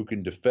 who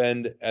can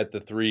defend at the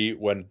 3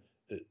 when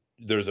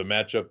there's a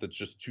matchup that's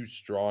just too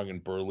strong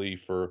and burly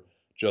for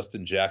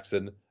Justin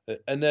Jackson.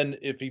 And then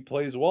if he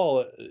plays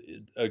well,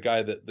 a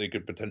guy that they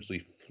could potentially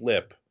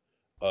flip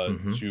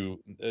to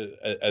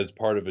as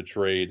part of a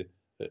trade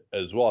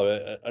as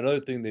well. Another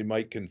thing they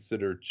might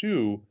consider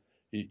too,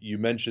 you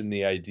mentioned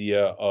the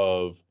idea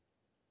of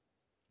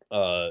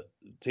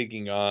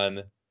taking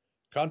on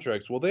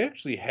contracts. Well, they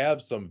actually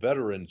have some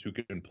veterans who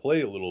can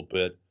play a little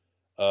bit,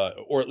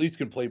 or at least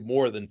can play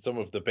more than some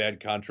of the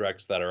bad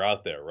contracts that are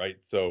out there, right?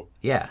 So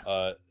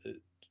Yeah.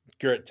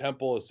 Garrett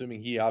Temple,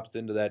 assuming he opts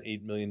into that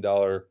 $8 million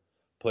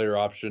player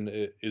option,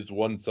 is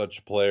one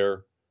such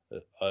player.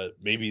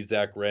 Maybe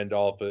Zach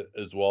Randolph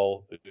as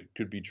well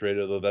could be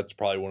traded, though that's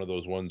probably one of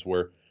those ones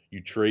where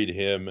you trade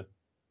him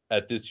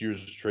at this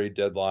year's trade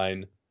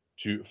deadline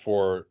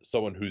for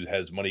someone who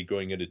has money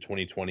going into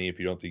 2020 if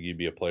you don't think he'd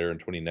be a player in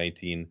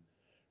 2019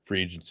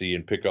 free agency,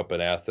 and pick up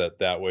an asset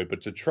that way.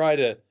 But to try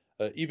to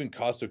even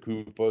Costa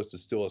Koufos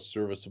is still a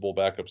serviceable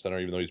backup center,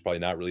 even though he's probably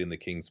not really in the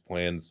Kings'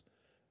 plans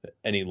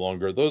any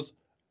longer. Those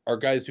are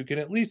guys who can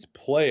at least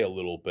play a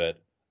little bit.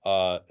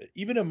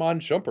 Even Iman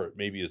Shumpert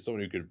maybe is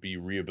someone who could be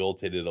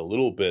rehabilitated a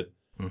little bit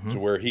to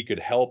where he could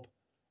help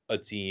a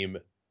team,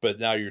 but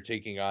now you're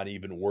taking on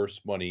even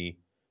worse money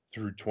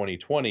through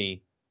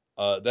 2020.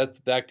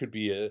 That could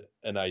be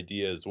an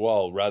idea as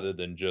well, rather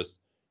than just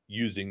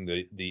using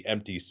the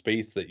empty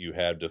space that you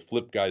have to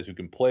flip guys who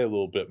can play a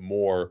little bit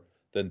more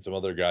than some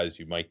other guys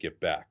you might get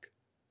back.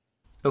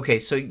 Okay,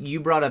 so you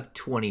brought up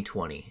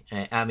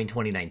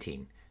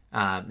 2019.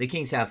 The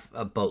Kings have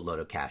a boatload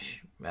of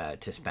cash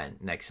to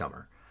spend next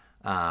summer.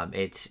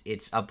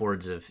 It's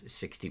upwards of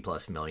 60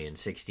 plus million,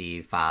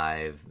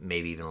 65,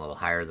 maybe even a little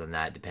higher than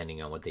that,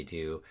 depending on what they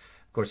do.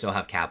 Of course, they'll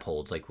have cap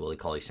holds, like Willie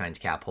Cauley-Stein's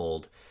cap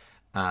hold.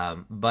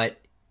 But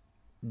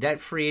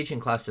that free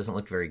agent class doesn't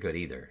look very good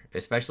either,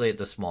 especially at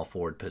the small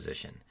forward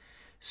position.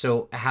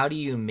 So how do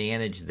you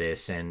manage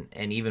this? And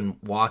even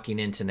walking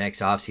into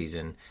next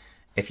offseason,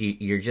 if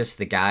you're just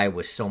the guy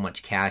with so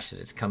much cash that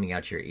it's coming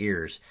out your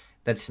ears,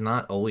 that's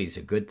not always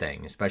a good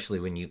thing, especially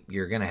when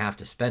you're going to have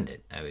to spend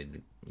it. I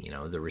mean,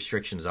 the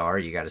restrictions are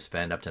you got to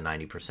spend up to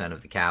 90%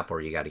 of the cap,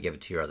 or you got to give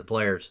it to your other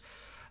players.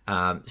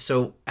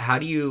 So how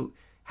do you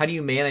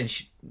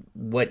manage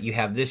what you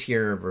have this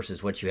year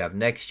versus what you have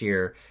next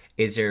year?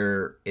 Is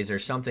there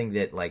something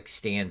that like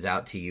stands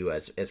out to you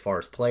as far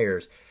as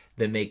players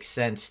that makes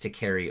sense to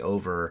carry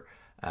over,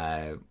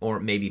 or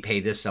maybe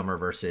pay this summer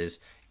versus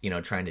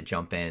trying to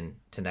jump in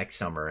to next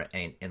summer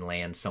and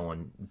land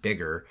someone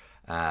bigger,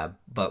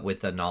 but with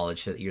the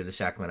knowledge that you're the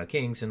Sacramento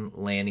Kings and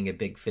landing a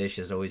big fish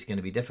is always going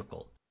to be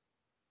difficult?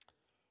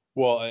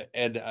 Well,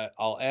 and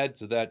I'll add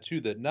to that too,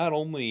 that not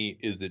only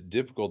is it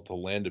difficult to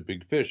land a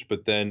big fish,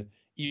 but then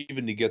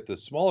even to get the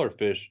smaller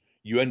fish,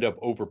 you end up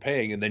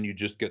overpaying, and then you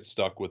just get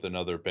stuck with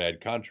another bad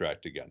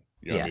contract again.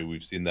 I mean,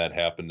 we've seen that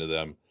happen to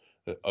them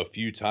a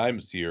few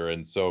times here.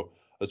 And so,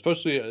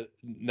 especially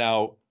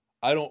now,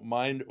 I don't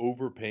mind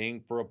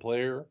overpaying for a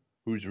player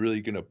who's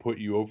really going to put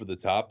you over the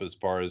top as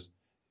far as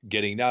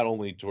getting not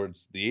only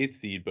towards the 8th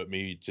seed, but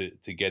maybe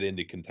to get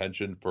into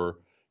contention for,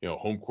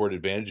 home court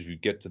advantage. If you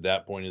get to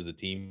that point as a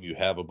team, you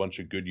have a bunch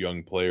of good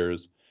young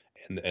players,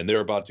 and they're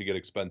about to get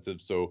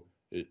expensive. So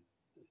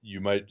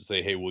you might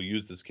say, hey, we'll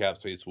use this cap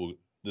space.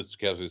 This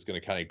cap space is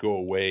going to kind of go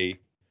away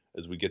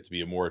as we get to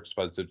be a more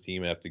expensive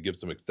team and have to give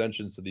some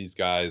extensions to these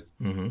guys.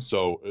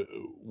 So,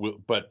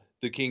 but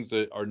the Kings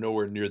are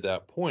nowhere near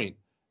that point.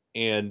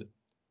 And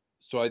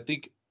so I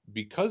think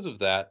because of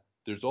that,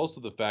 there's also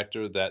the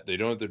factor that they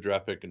don't have their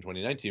draft pick in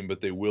 2019,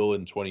 but they will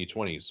in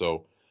 2020.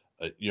 So,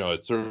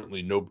 it's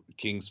certainly no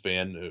Kings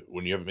fan,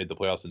 when you haven't made the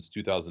playoffs since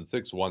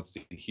 2006, wants to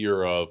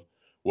hear of,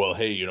 well,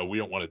 hey, we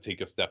don't want to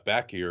take a step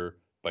back here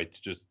by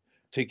just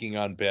taking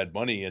on bad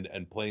money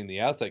and playing the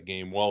asset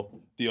game.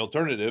 Well, the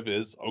alternative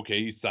is, okay,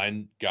 you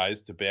sign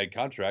guys to bad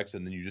contracts,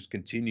 and then you just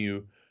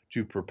continue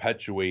to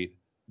perpetuate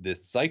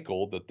this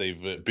cycle that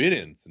they've been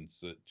in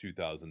since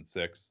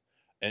 2006.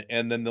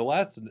 And then the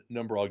last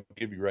number I'll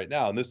give you right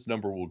now, and this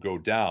number will go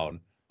down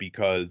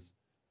because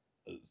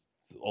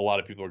a lot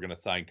of people are going to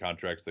sign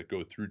contracts that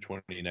go through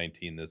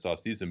 2019 this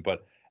offseason.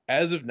 But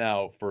as of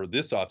now, for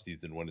this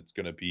offseason, when it's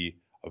going to be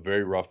a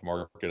very rough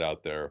market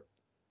out there,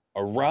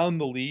 around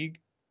the league,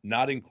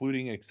 not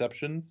including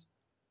exceptions,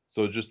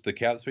 so just the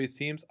cap space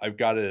teams, I've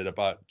got it at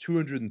about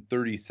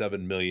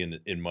 $237 million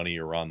in money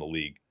around the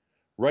league.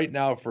 Right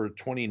now for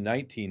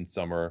 2019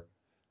 summer,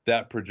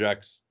 that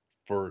projects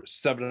for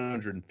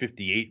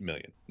 $758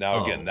 million.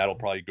 Now, again, Oh, that'll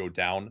probably go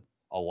down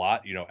a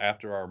lot.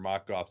 After our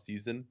mock-off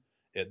season,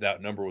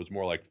 that number was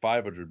more like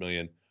 $500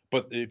 million.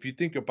 But if you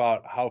think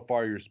about how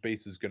far your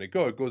space is going to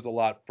go, it goes a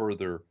lot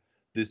further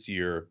this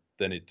year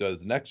than it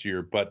does next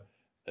year. But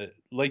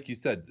like you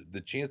said, the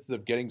chances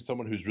of getting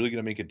someone who's really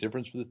going to make a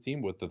difference for this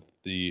team with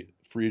the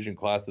free agent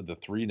class of the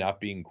three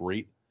not being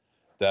great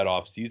that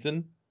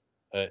offseason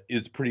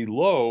is pretty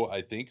low,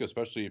 I think,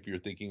 especially if you're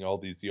thinking all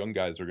these young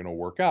guys are going to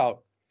work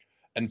out.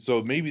 And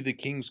so maybe the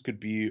Kings could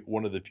be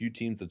one of the few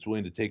teams that's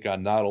willing to take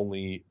on not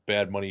only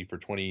bad money for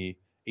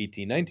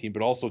 2018-19,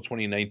 but also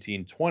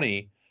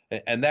 2019-20.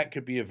 And that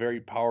could be a very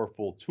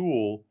powerful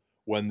tool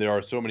when there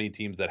are so many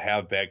teams that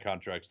have bad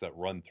contracts that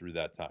run through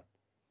that time.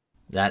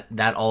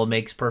 That all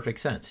makes perfect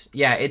sense.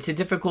 Yeah, it's a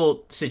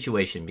difficult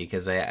situation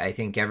because I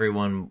think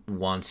everyone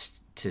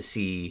wants to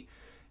see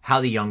how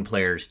the young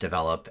players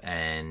develop,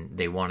 and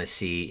they want to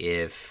see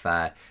if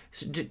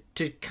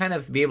to kind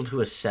of be able to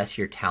assess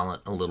your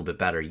talent a little bit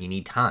better, you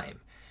need time.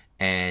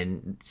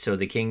 And so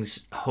the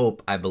Kings'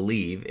 hope, I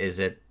believe, is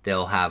that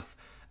they'll have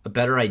a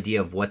better idea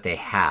of what they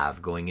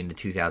have going into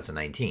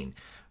 2019.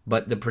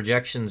 But the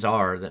projections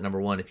are that, number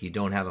one, if you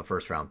don't have a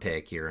first-round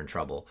pick, you're in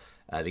trouble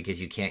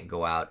because you can't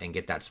go out and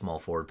get that small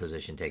forward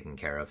position taken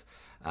care of.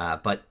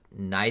 But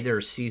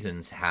neither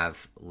seasons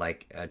have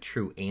like a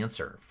true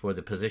answer for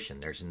the position.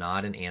 There's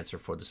not an answer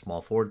for the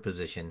small forward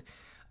position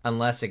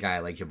unless a guy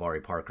like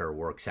Jabari Parker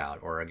works out,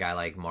 or a guy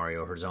like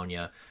Mario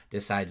Hezonja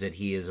decides that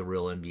he is a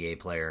real NBA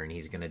player and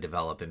he's going to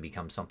develop and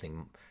become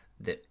something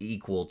that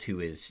equal to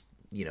his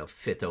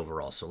fifth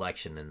overall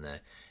selection in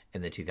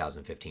the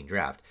 2015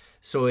 draft.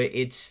 So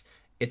it's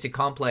a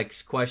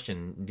complex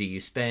question. Do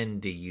you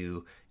spend? Do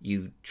you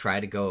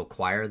try to go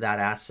acquire that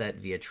asset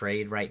via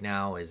trade right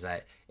now? Is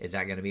that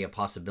going to be a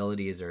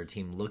possibility? Is there a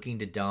team looking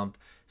to dump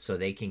so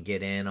they can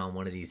get in on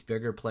one of these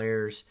bigger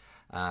players?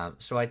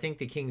 So I think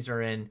the Kings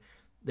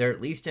they're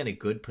at least in a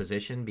good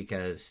position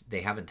because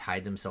they haven't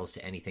tied themselves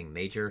to anything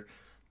major.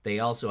 They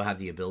also have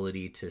the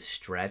ability to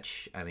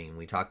stretch. I mean,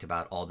 we talked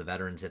about all the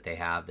veterans that they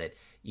have that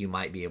you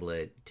might be able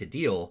to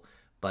deal,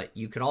 but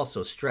you could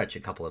also stretch a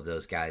couple of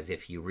those guys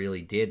if you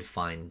really did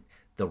find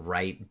the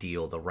right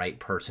deal, the right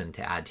person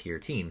to add to your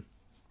team.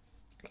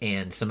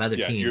 And some other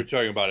team. You're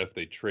talking about if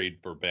they trade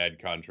for bad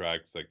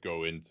contracts that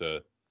go into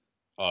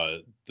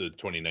the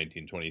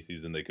 2019-20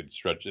 season, they could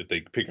stretch. If they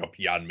pick up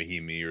Jan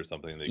Mahimi or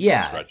something, they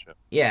could stretch him.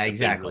 Yeah, if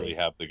exactly. They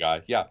really have the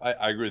guy. Yeah,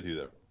 I agree with you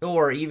there.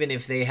 Or even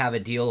if they have a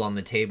deal on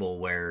the table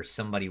where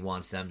somebody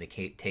wants them to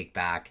take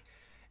back,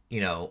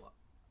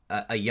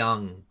 a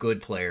young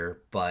good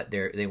player, but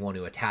they want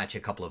to attach a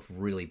couple of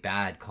really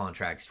bad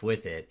contracts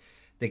with it,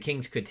 the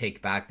Kings could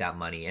take back that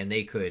money and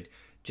they could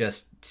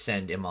just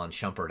send Iman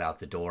Shumpert out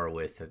the door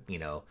with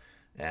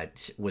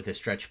with a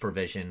stretch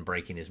provision,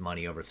 breaking his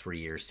money over 3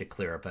 years to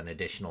clear up an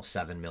additional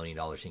 $7 million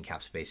in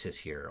cap space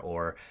this year,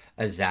 or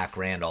a Zach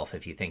Randolph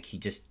if you think he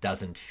just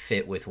doesn't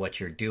fit with what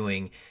you're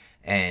doing.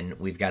 And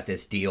we've got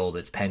this deal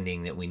that's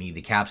pending that we need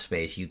the cap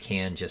space. You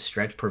can just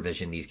stretch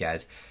provision these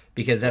guys,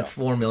 because that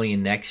 $4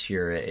 million next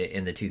year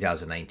in the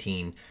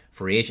 2019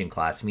 free agent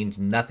class means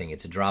nothing.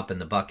 It's a drop in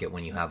the bucket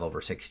when you have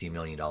over $60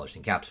 million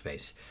in cap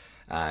space.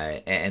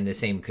 And the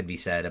same could be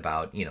said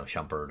about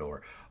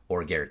Shumpert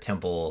or Garrett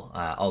Temple.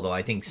 Although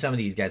I think some of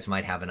these guys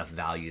might have enough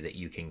value that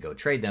you can go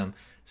trade them.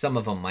 Some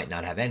of them might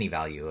not have any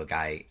value. A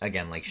guy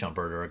again like Shumpert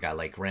or a guy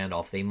like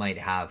Randolph, they might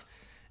have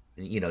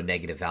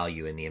negative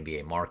value in the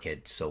NBA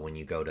market. So when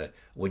you go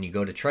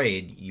to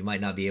trade, you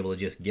might not be able to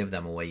just give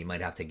them away. You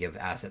might have to give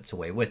assets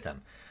away with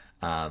them.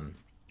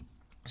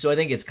 So I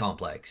think it's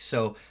complex.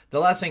 So the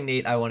last thing,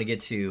 Nate, I want to get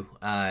to.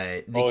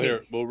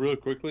 Real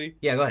quickly.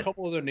 Yeah, go ahead. A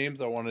couple other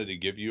names I wanted to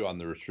give you on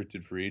the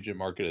restricted free agent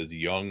market as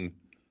young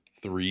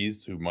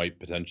threes who might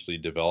potentially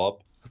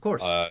develop. Of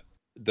course.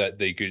 That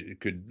they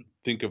could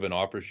think of an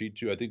offer sheet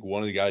to. I think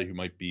one of the guys who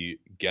might be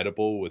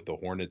gettable with the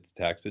Hornets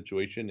tax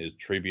situation is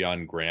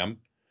Treveon Graham.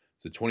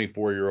 He's a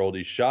 24-year-old.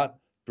 He shot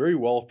very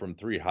well from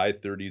three, high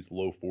 30s,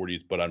 low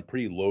 40s, but on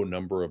pretty low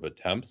number of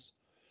attempts.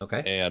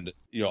 Okay. And,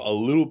 a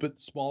little bit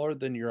smaller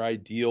than your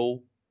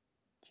ideal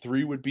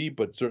three would be,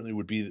 but certainly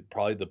would be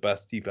probably the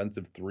best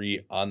defensive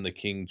three on the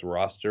Kings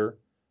roster.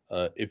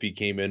 If he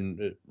came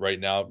in right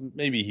now,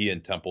 maybe he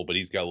and Temple, but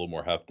he's got a little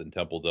more heft than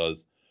Temple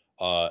does.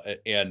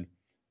 And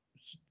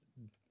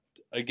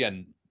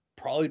again,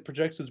 probably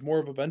projects as more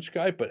of a bench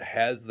guy, but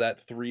has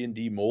that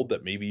 3-and-D mold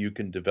that maybe you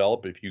can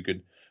develop if you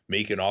could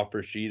make an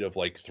offer sheet of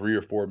like $3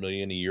 or $4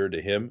 million a year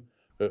to him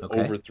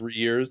over 3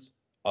 years.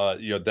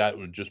 That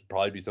would just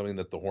probably be something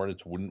that the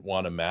Hornets wouldn't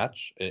want to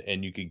match,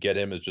 and you could get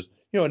him as just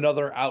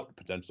another out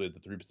potentially at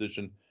the three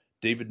position.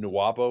 David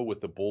Nwabo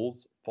with the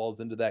Bulls falls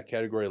into that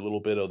category a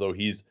little bit, although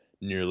he's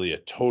nearly a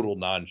total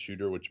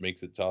non-shooter, which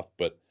makes it tough,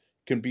 but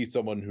can be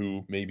someone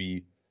who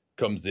maybe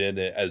comes in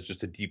as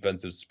just a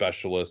defensive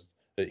specialist.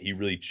 He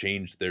really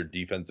changed their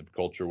defensive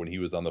culture when he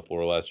was on the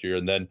floor last year.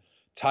 And then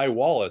Ty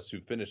Wallace, who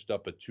finished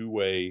up a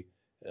two-way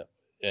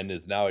and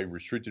is now a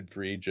restricted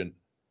free agent,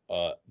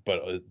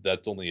 but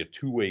that's only a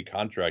two-way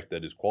contract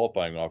that his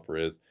qualifying offer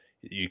is.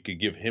 you could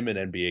give him an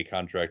NBA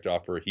contract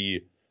offer.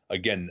 He,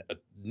 again,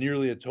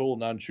 nearly a total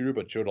non-shooter,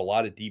 but showed a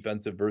lot of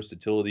defensive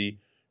versatility,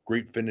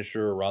 great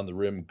finisher around the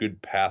rim,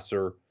 good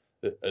passer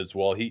as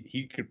well.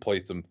 He could play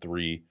some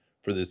three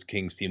for this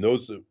Kings team.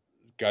 Those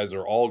guys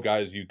are all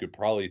guys you could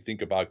probably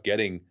think about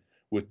getting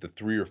with the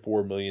 $3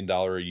 or $4 million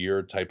a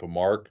year type of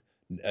mark.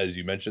 As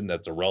you mentioned,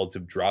 that's a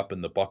relative drop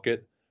in the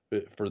bucket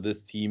for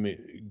this team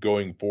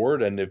going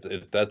forward. And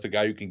if that's a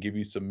guy who can give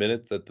you some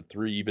minutes at the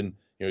three, even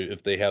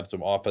if they have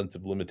some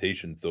offensive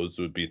limitations, those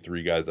would be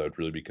three guys I would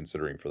really be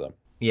considering for them.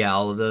 Yeah,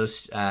 all of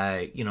those,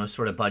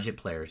 sort of budget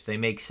players, they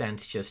make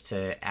sense just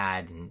to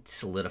add and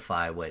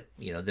solidify what,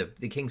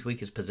 the Kings'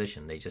 weakest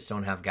position. They just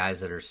don't have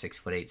guys that are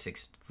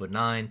 6'8",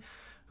 6'9",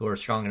 who are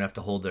strong enough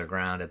to hold their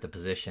ground at the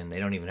position. They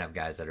don't even have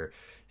guys that are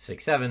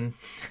 6'7"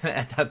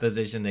 at that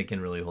position that can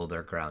really hold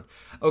their ground.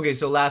 Okay,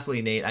 so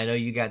lastly, Nate, I know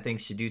you got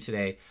things to do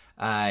today.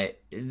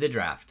 The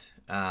draft.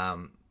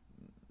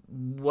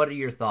 What are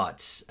your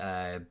thoughts?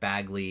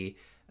 Bagley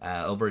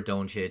over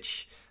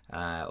Doncic,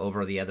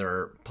 over the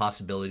other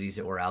possibilities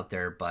that were out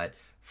there. But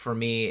for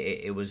me,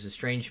 it was a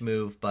strange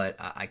move, but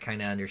I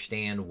kind of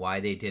understand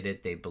why they did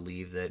it. They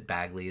believe that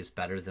Bagley is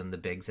better than the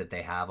bigs that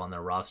they have on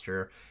their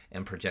roster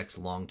and projects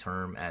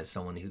long-term as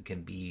someone who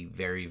can be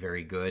very,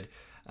 very good.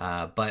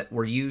 But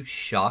were you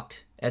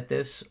shocked at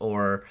this?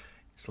 Or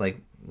it's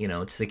like,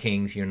 it's the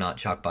Kings, you're not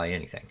shocked by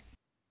anything?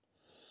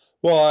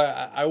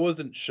 Well, I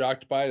wasn't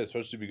shocked by it,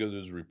 especially because it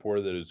was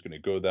reported that it was going to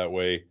go that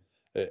way.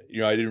 I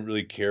didn't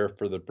really care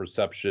for the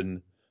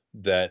perception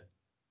that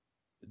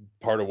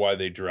part of why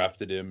they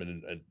drafted him,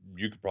 and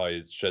you could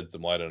probably shed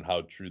some light on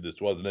how true this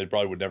was, and they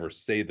probably would never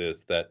say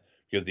this, that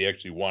because he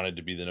actually wanted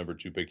to be the number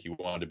 2 pick, he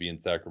wanted to be in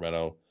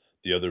Sacramento.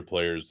 The other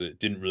players that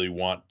didn't really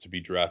want to be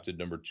drafted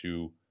number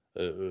 2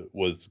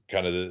 was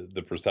kind of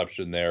the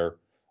perception there.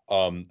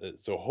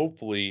 So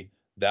hopefully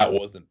that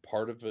wasn't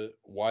part of it,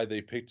 why they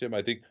picked him.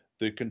 I think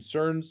the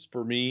concerns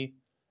for me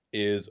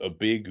is a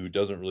big who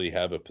doesn't really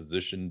have a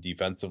position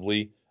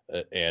defensively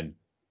and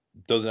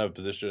doesn't have a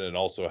position and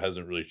also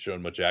hasn't really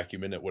shown much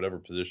acumen at whatever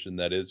position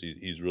that is.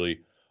 He's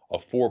really a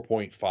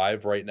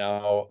 4.5 right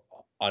now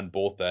on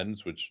both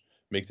ends, which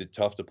makes it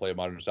tough to play a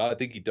modern style. I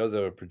think he does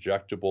have a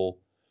projectable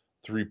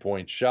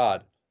 3-point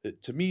shot.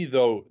 To me,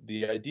 though,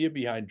 the idea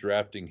behind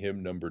drafting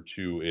him number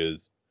 2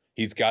 is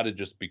he's got to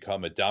just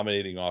become a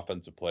dominating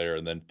offensive player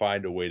and then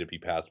find a way to be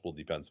passable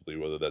defensively,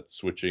 whether that's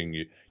switching.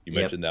 You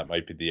mentioned that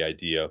might be the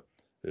idea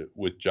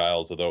with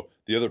Giles, although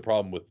the other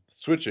problem with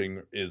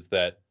switching is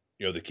that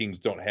the Kings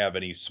don't have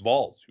any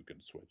smalls who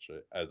can switch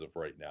as of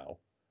right now,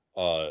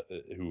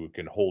 who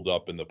can hold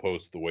up in the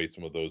post the way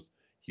some of those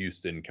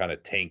Houston kind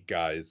of tank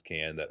guys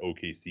can, that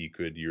OKC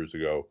could years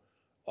ago.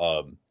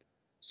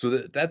 So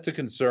that's a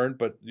concern,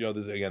 but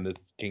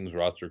this Kings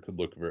roster could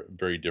look very,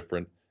 very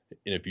different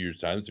in a few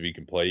years' time. So if he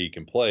can play, he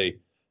can play.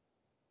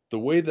 The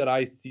way that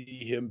I see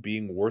him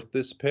being worth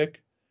this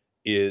pick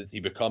is he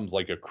becomes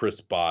like a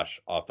Chris Bosh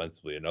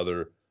offensively,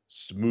 another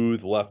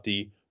smooth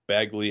lefty.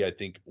 Bagley, I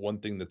think one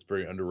thing that's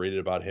very underrated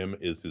about him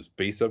is his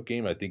face-up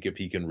game. I think if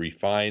he can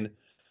refine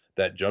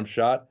that jump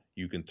shot,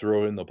 you can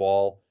throw in the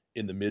ball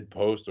in the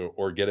mid-post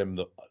or get him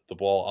the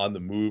ball on the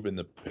move in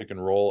the pick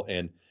and roll,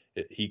 and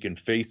he can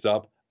face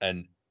up,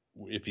 and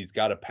if he's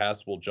got a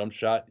passable jump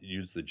shot,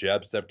 use the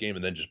jab step game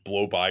and then just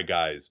blow by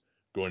guys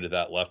going to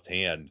that left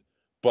hand.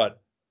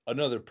 But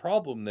another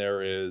problem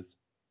there is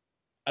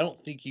I don't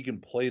think he can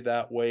play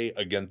that way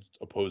against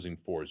opposing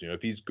fours.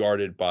 If he's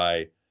guarded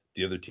by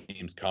the other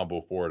team's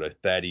combo forward, a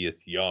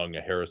Thaddeus Young,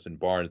 a Harrison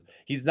Barnes,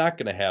 he's not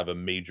going to have a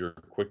major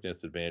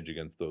quickness advantage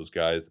against those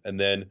guys. And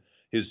then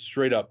his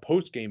straight up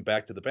post game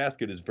back to the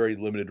basket is very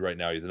limited right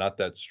now. He's not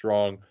that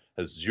strong,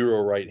 has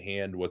zero right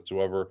hand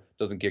whatsoever,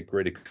 doesn't get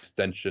great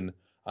extension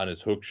on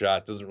his hook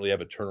shot, doesn't really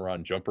have a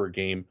turnaround jumper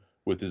game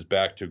with his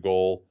back to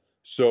goal.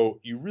 So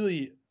you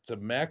really, to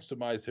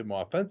maximize him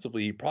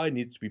offensively, he probably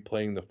needs to be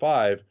playing the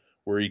 5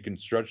 where he can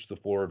stretch the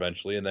floor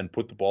eventually and then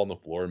put the ball on the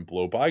floor and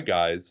blow by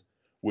guys,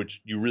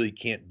 which you really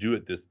can't do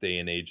at this day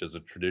and age as a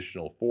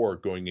traditional 4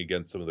 going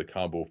against some of the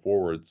combo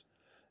forwards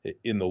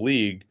in the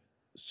league.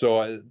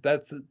 So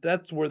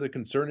that's where the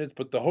concern is.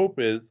 But the hope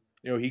is,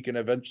 he can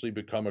eventually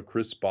become a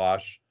Chris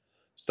Bosh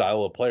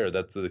style of player.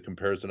 That's the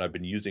comparison I've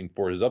been using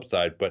for his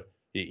upside, but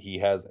he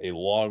has a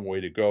long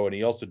way to go. And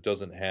he also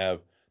doesn't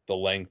have the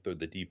length or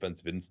the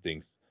defensive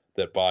instincts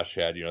that Bosh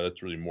had.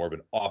 That's really more of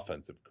an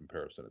offensive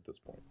comparison at this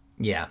point.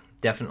 Yeah,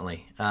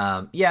 definitely.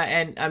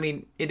 And I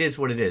mean, it is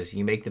what it is.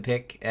 You make the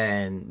pick,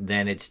 and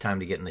then it's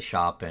time to get in the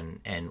shop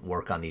and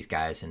work on these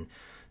guys and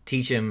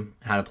teach him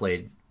how to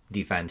play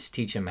defense,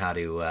 teach him how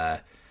to,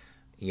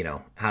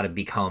 how to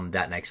become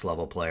that next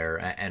level player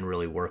and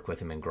really work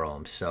with him and grow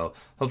him. So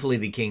hopefully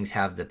the Kings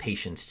have the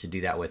patience to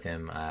do that with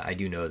him. I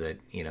do know that,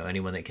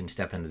 anyone that can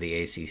step into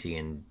the ACC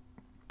and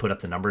put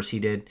up the numbers he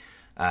did,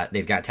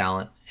 they've got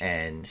talent.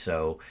 And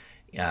so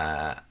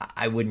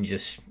I wouldn't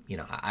just,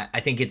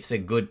 I think it's a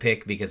good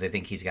pick because I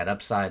think he's got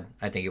upside.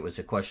 I think it was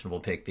a questionable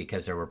pick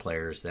because there were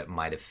players that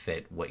might have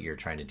fit what you're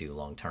trying to do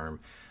long term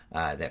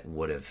that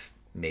would have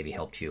maybe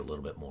helped you a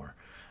little bit more.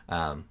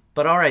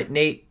 But all right,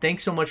 Nate,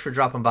 thanks so much for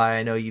dropping by.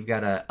 I know you've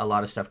got a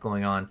lot of stuff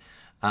going on.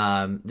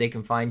 They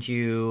can find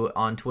you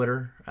on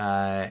Twitter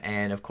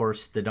and, of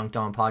course, the Dunked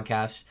On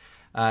podcast.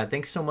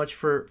 Thanks so much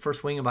for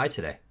swinging by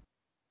today.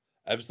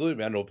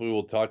 Absolutely, man. Hopefully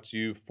we'll talk to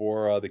you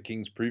for the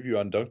Kings preview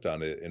on Dunked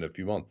On in a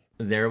few months.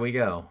 There we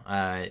go.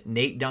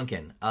 Nate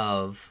Duncan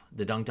of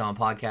the Dunked On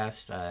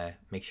podcast.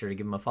 Make sure to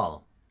give him a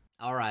follow.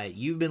 All right,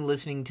 you've been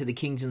listening to the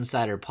Kings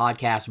Insider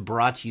podcast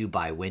brought to you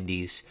by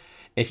Wendy's.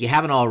 If you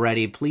haven't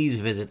already, please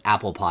visit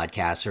Apple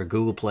Podcasts or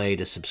Google Play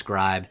to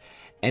subscribe.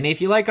 And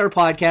if you like our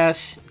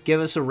podcast,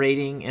 give us a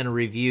rating and a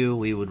review.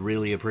 We would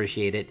really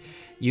appreciate it.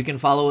 You can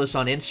follow us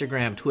on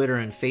Instagram, Twitter,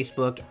 and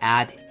Facebook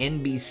at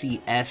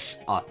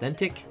NBCS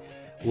Authentic.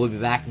 We'll be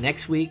back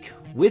next week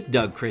with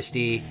Doug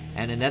Christie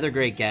and another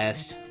great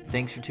guest.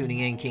 Thanks for tuning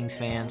in, Kings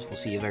fans. We'll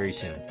see you very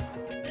soon.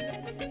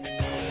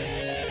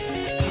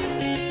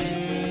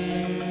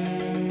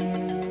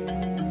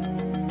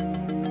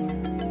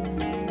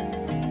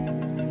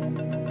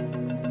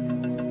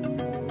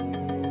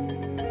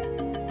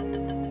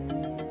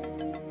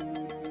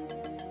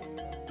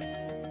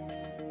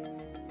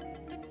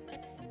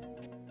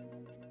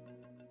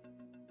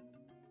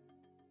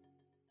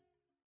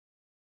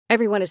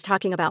 Everyone is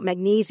talking about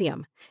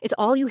magnesium. It's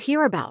all you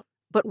hear about.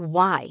 But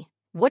why?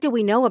 What do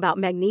we know about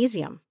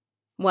magnesium?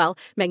 Well,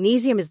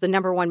 magnesium is the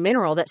number one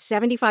mineral that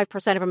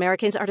 75% of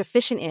Americans are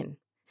deficient in.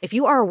 If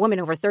you are a woman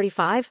over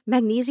 35,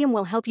 magnesium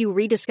will help you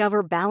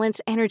rediscover balance,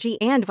 energy,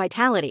 and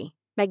vitality.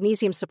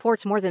 Magnesium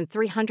supports more than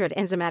 300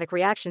 enzymatic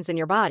reactions in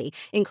your body,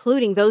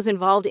 including those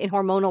involved in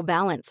hormonal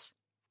balance.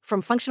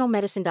 From functional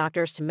medicine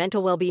doctors to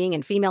mental well-being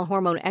and female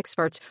hormone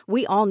experts,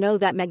 we all know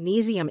that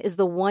magnesium is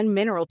the one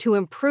mineral to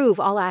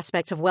improve all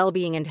aspects of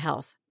well-being and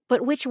health.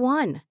 But which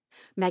one?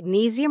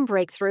 Magnesium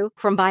Breakthrough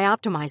from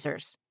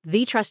Bioptimizers,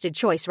 the trusted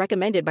choice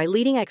recommended by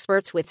leading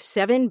experts with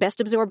 7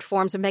 best-absorbed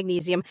forms of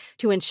magnesium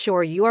to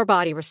ensure your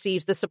body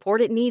receives the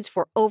support it needs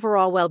for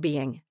overall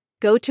well-being.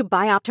 Go to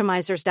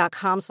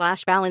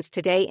bioptimizers.com/balance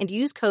today and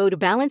use code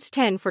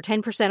BALANCE10 for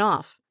 10%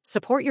 off.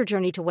 Support your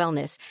journey to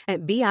wellness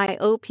at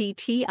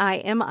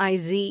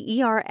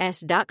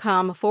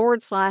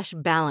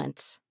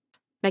bioptimizers.com/balance.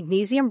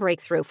 Magnesium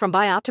Breakthrough from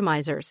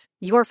Bioptimizers,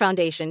 your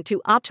foundation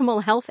to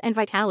optimal health and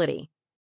vitality.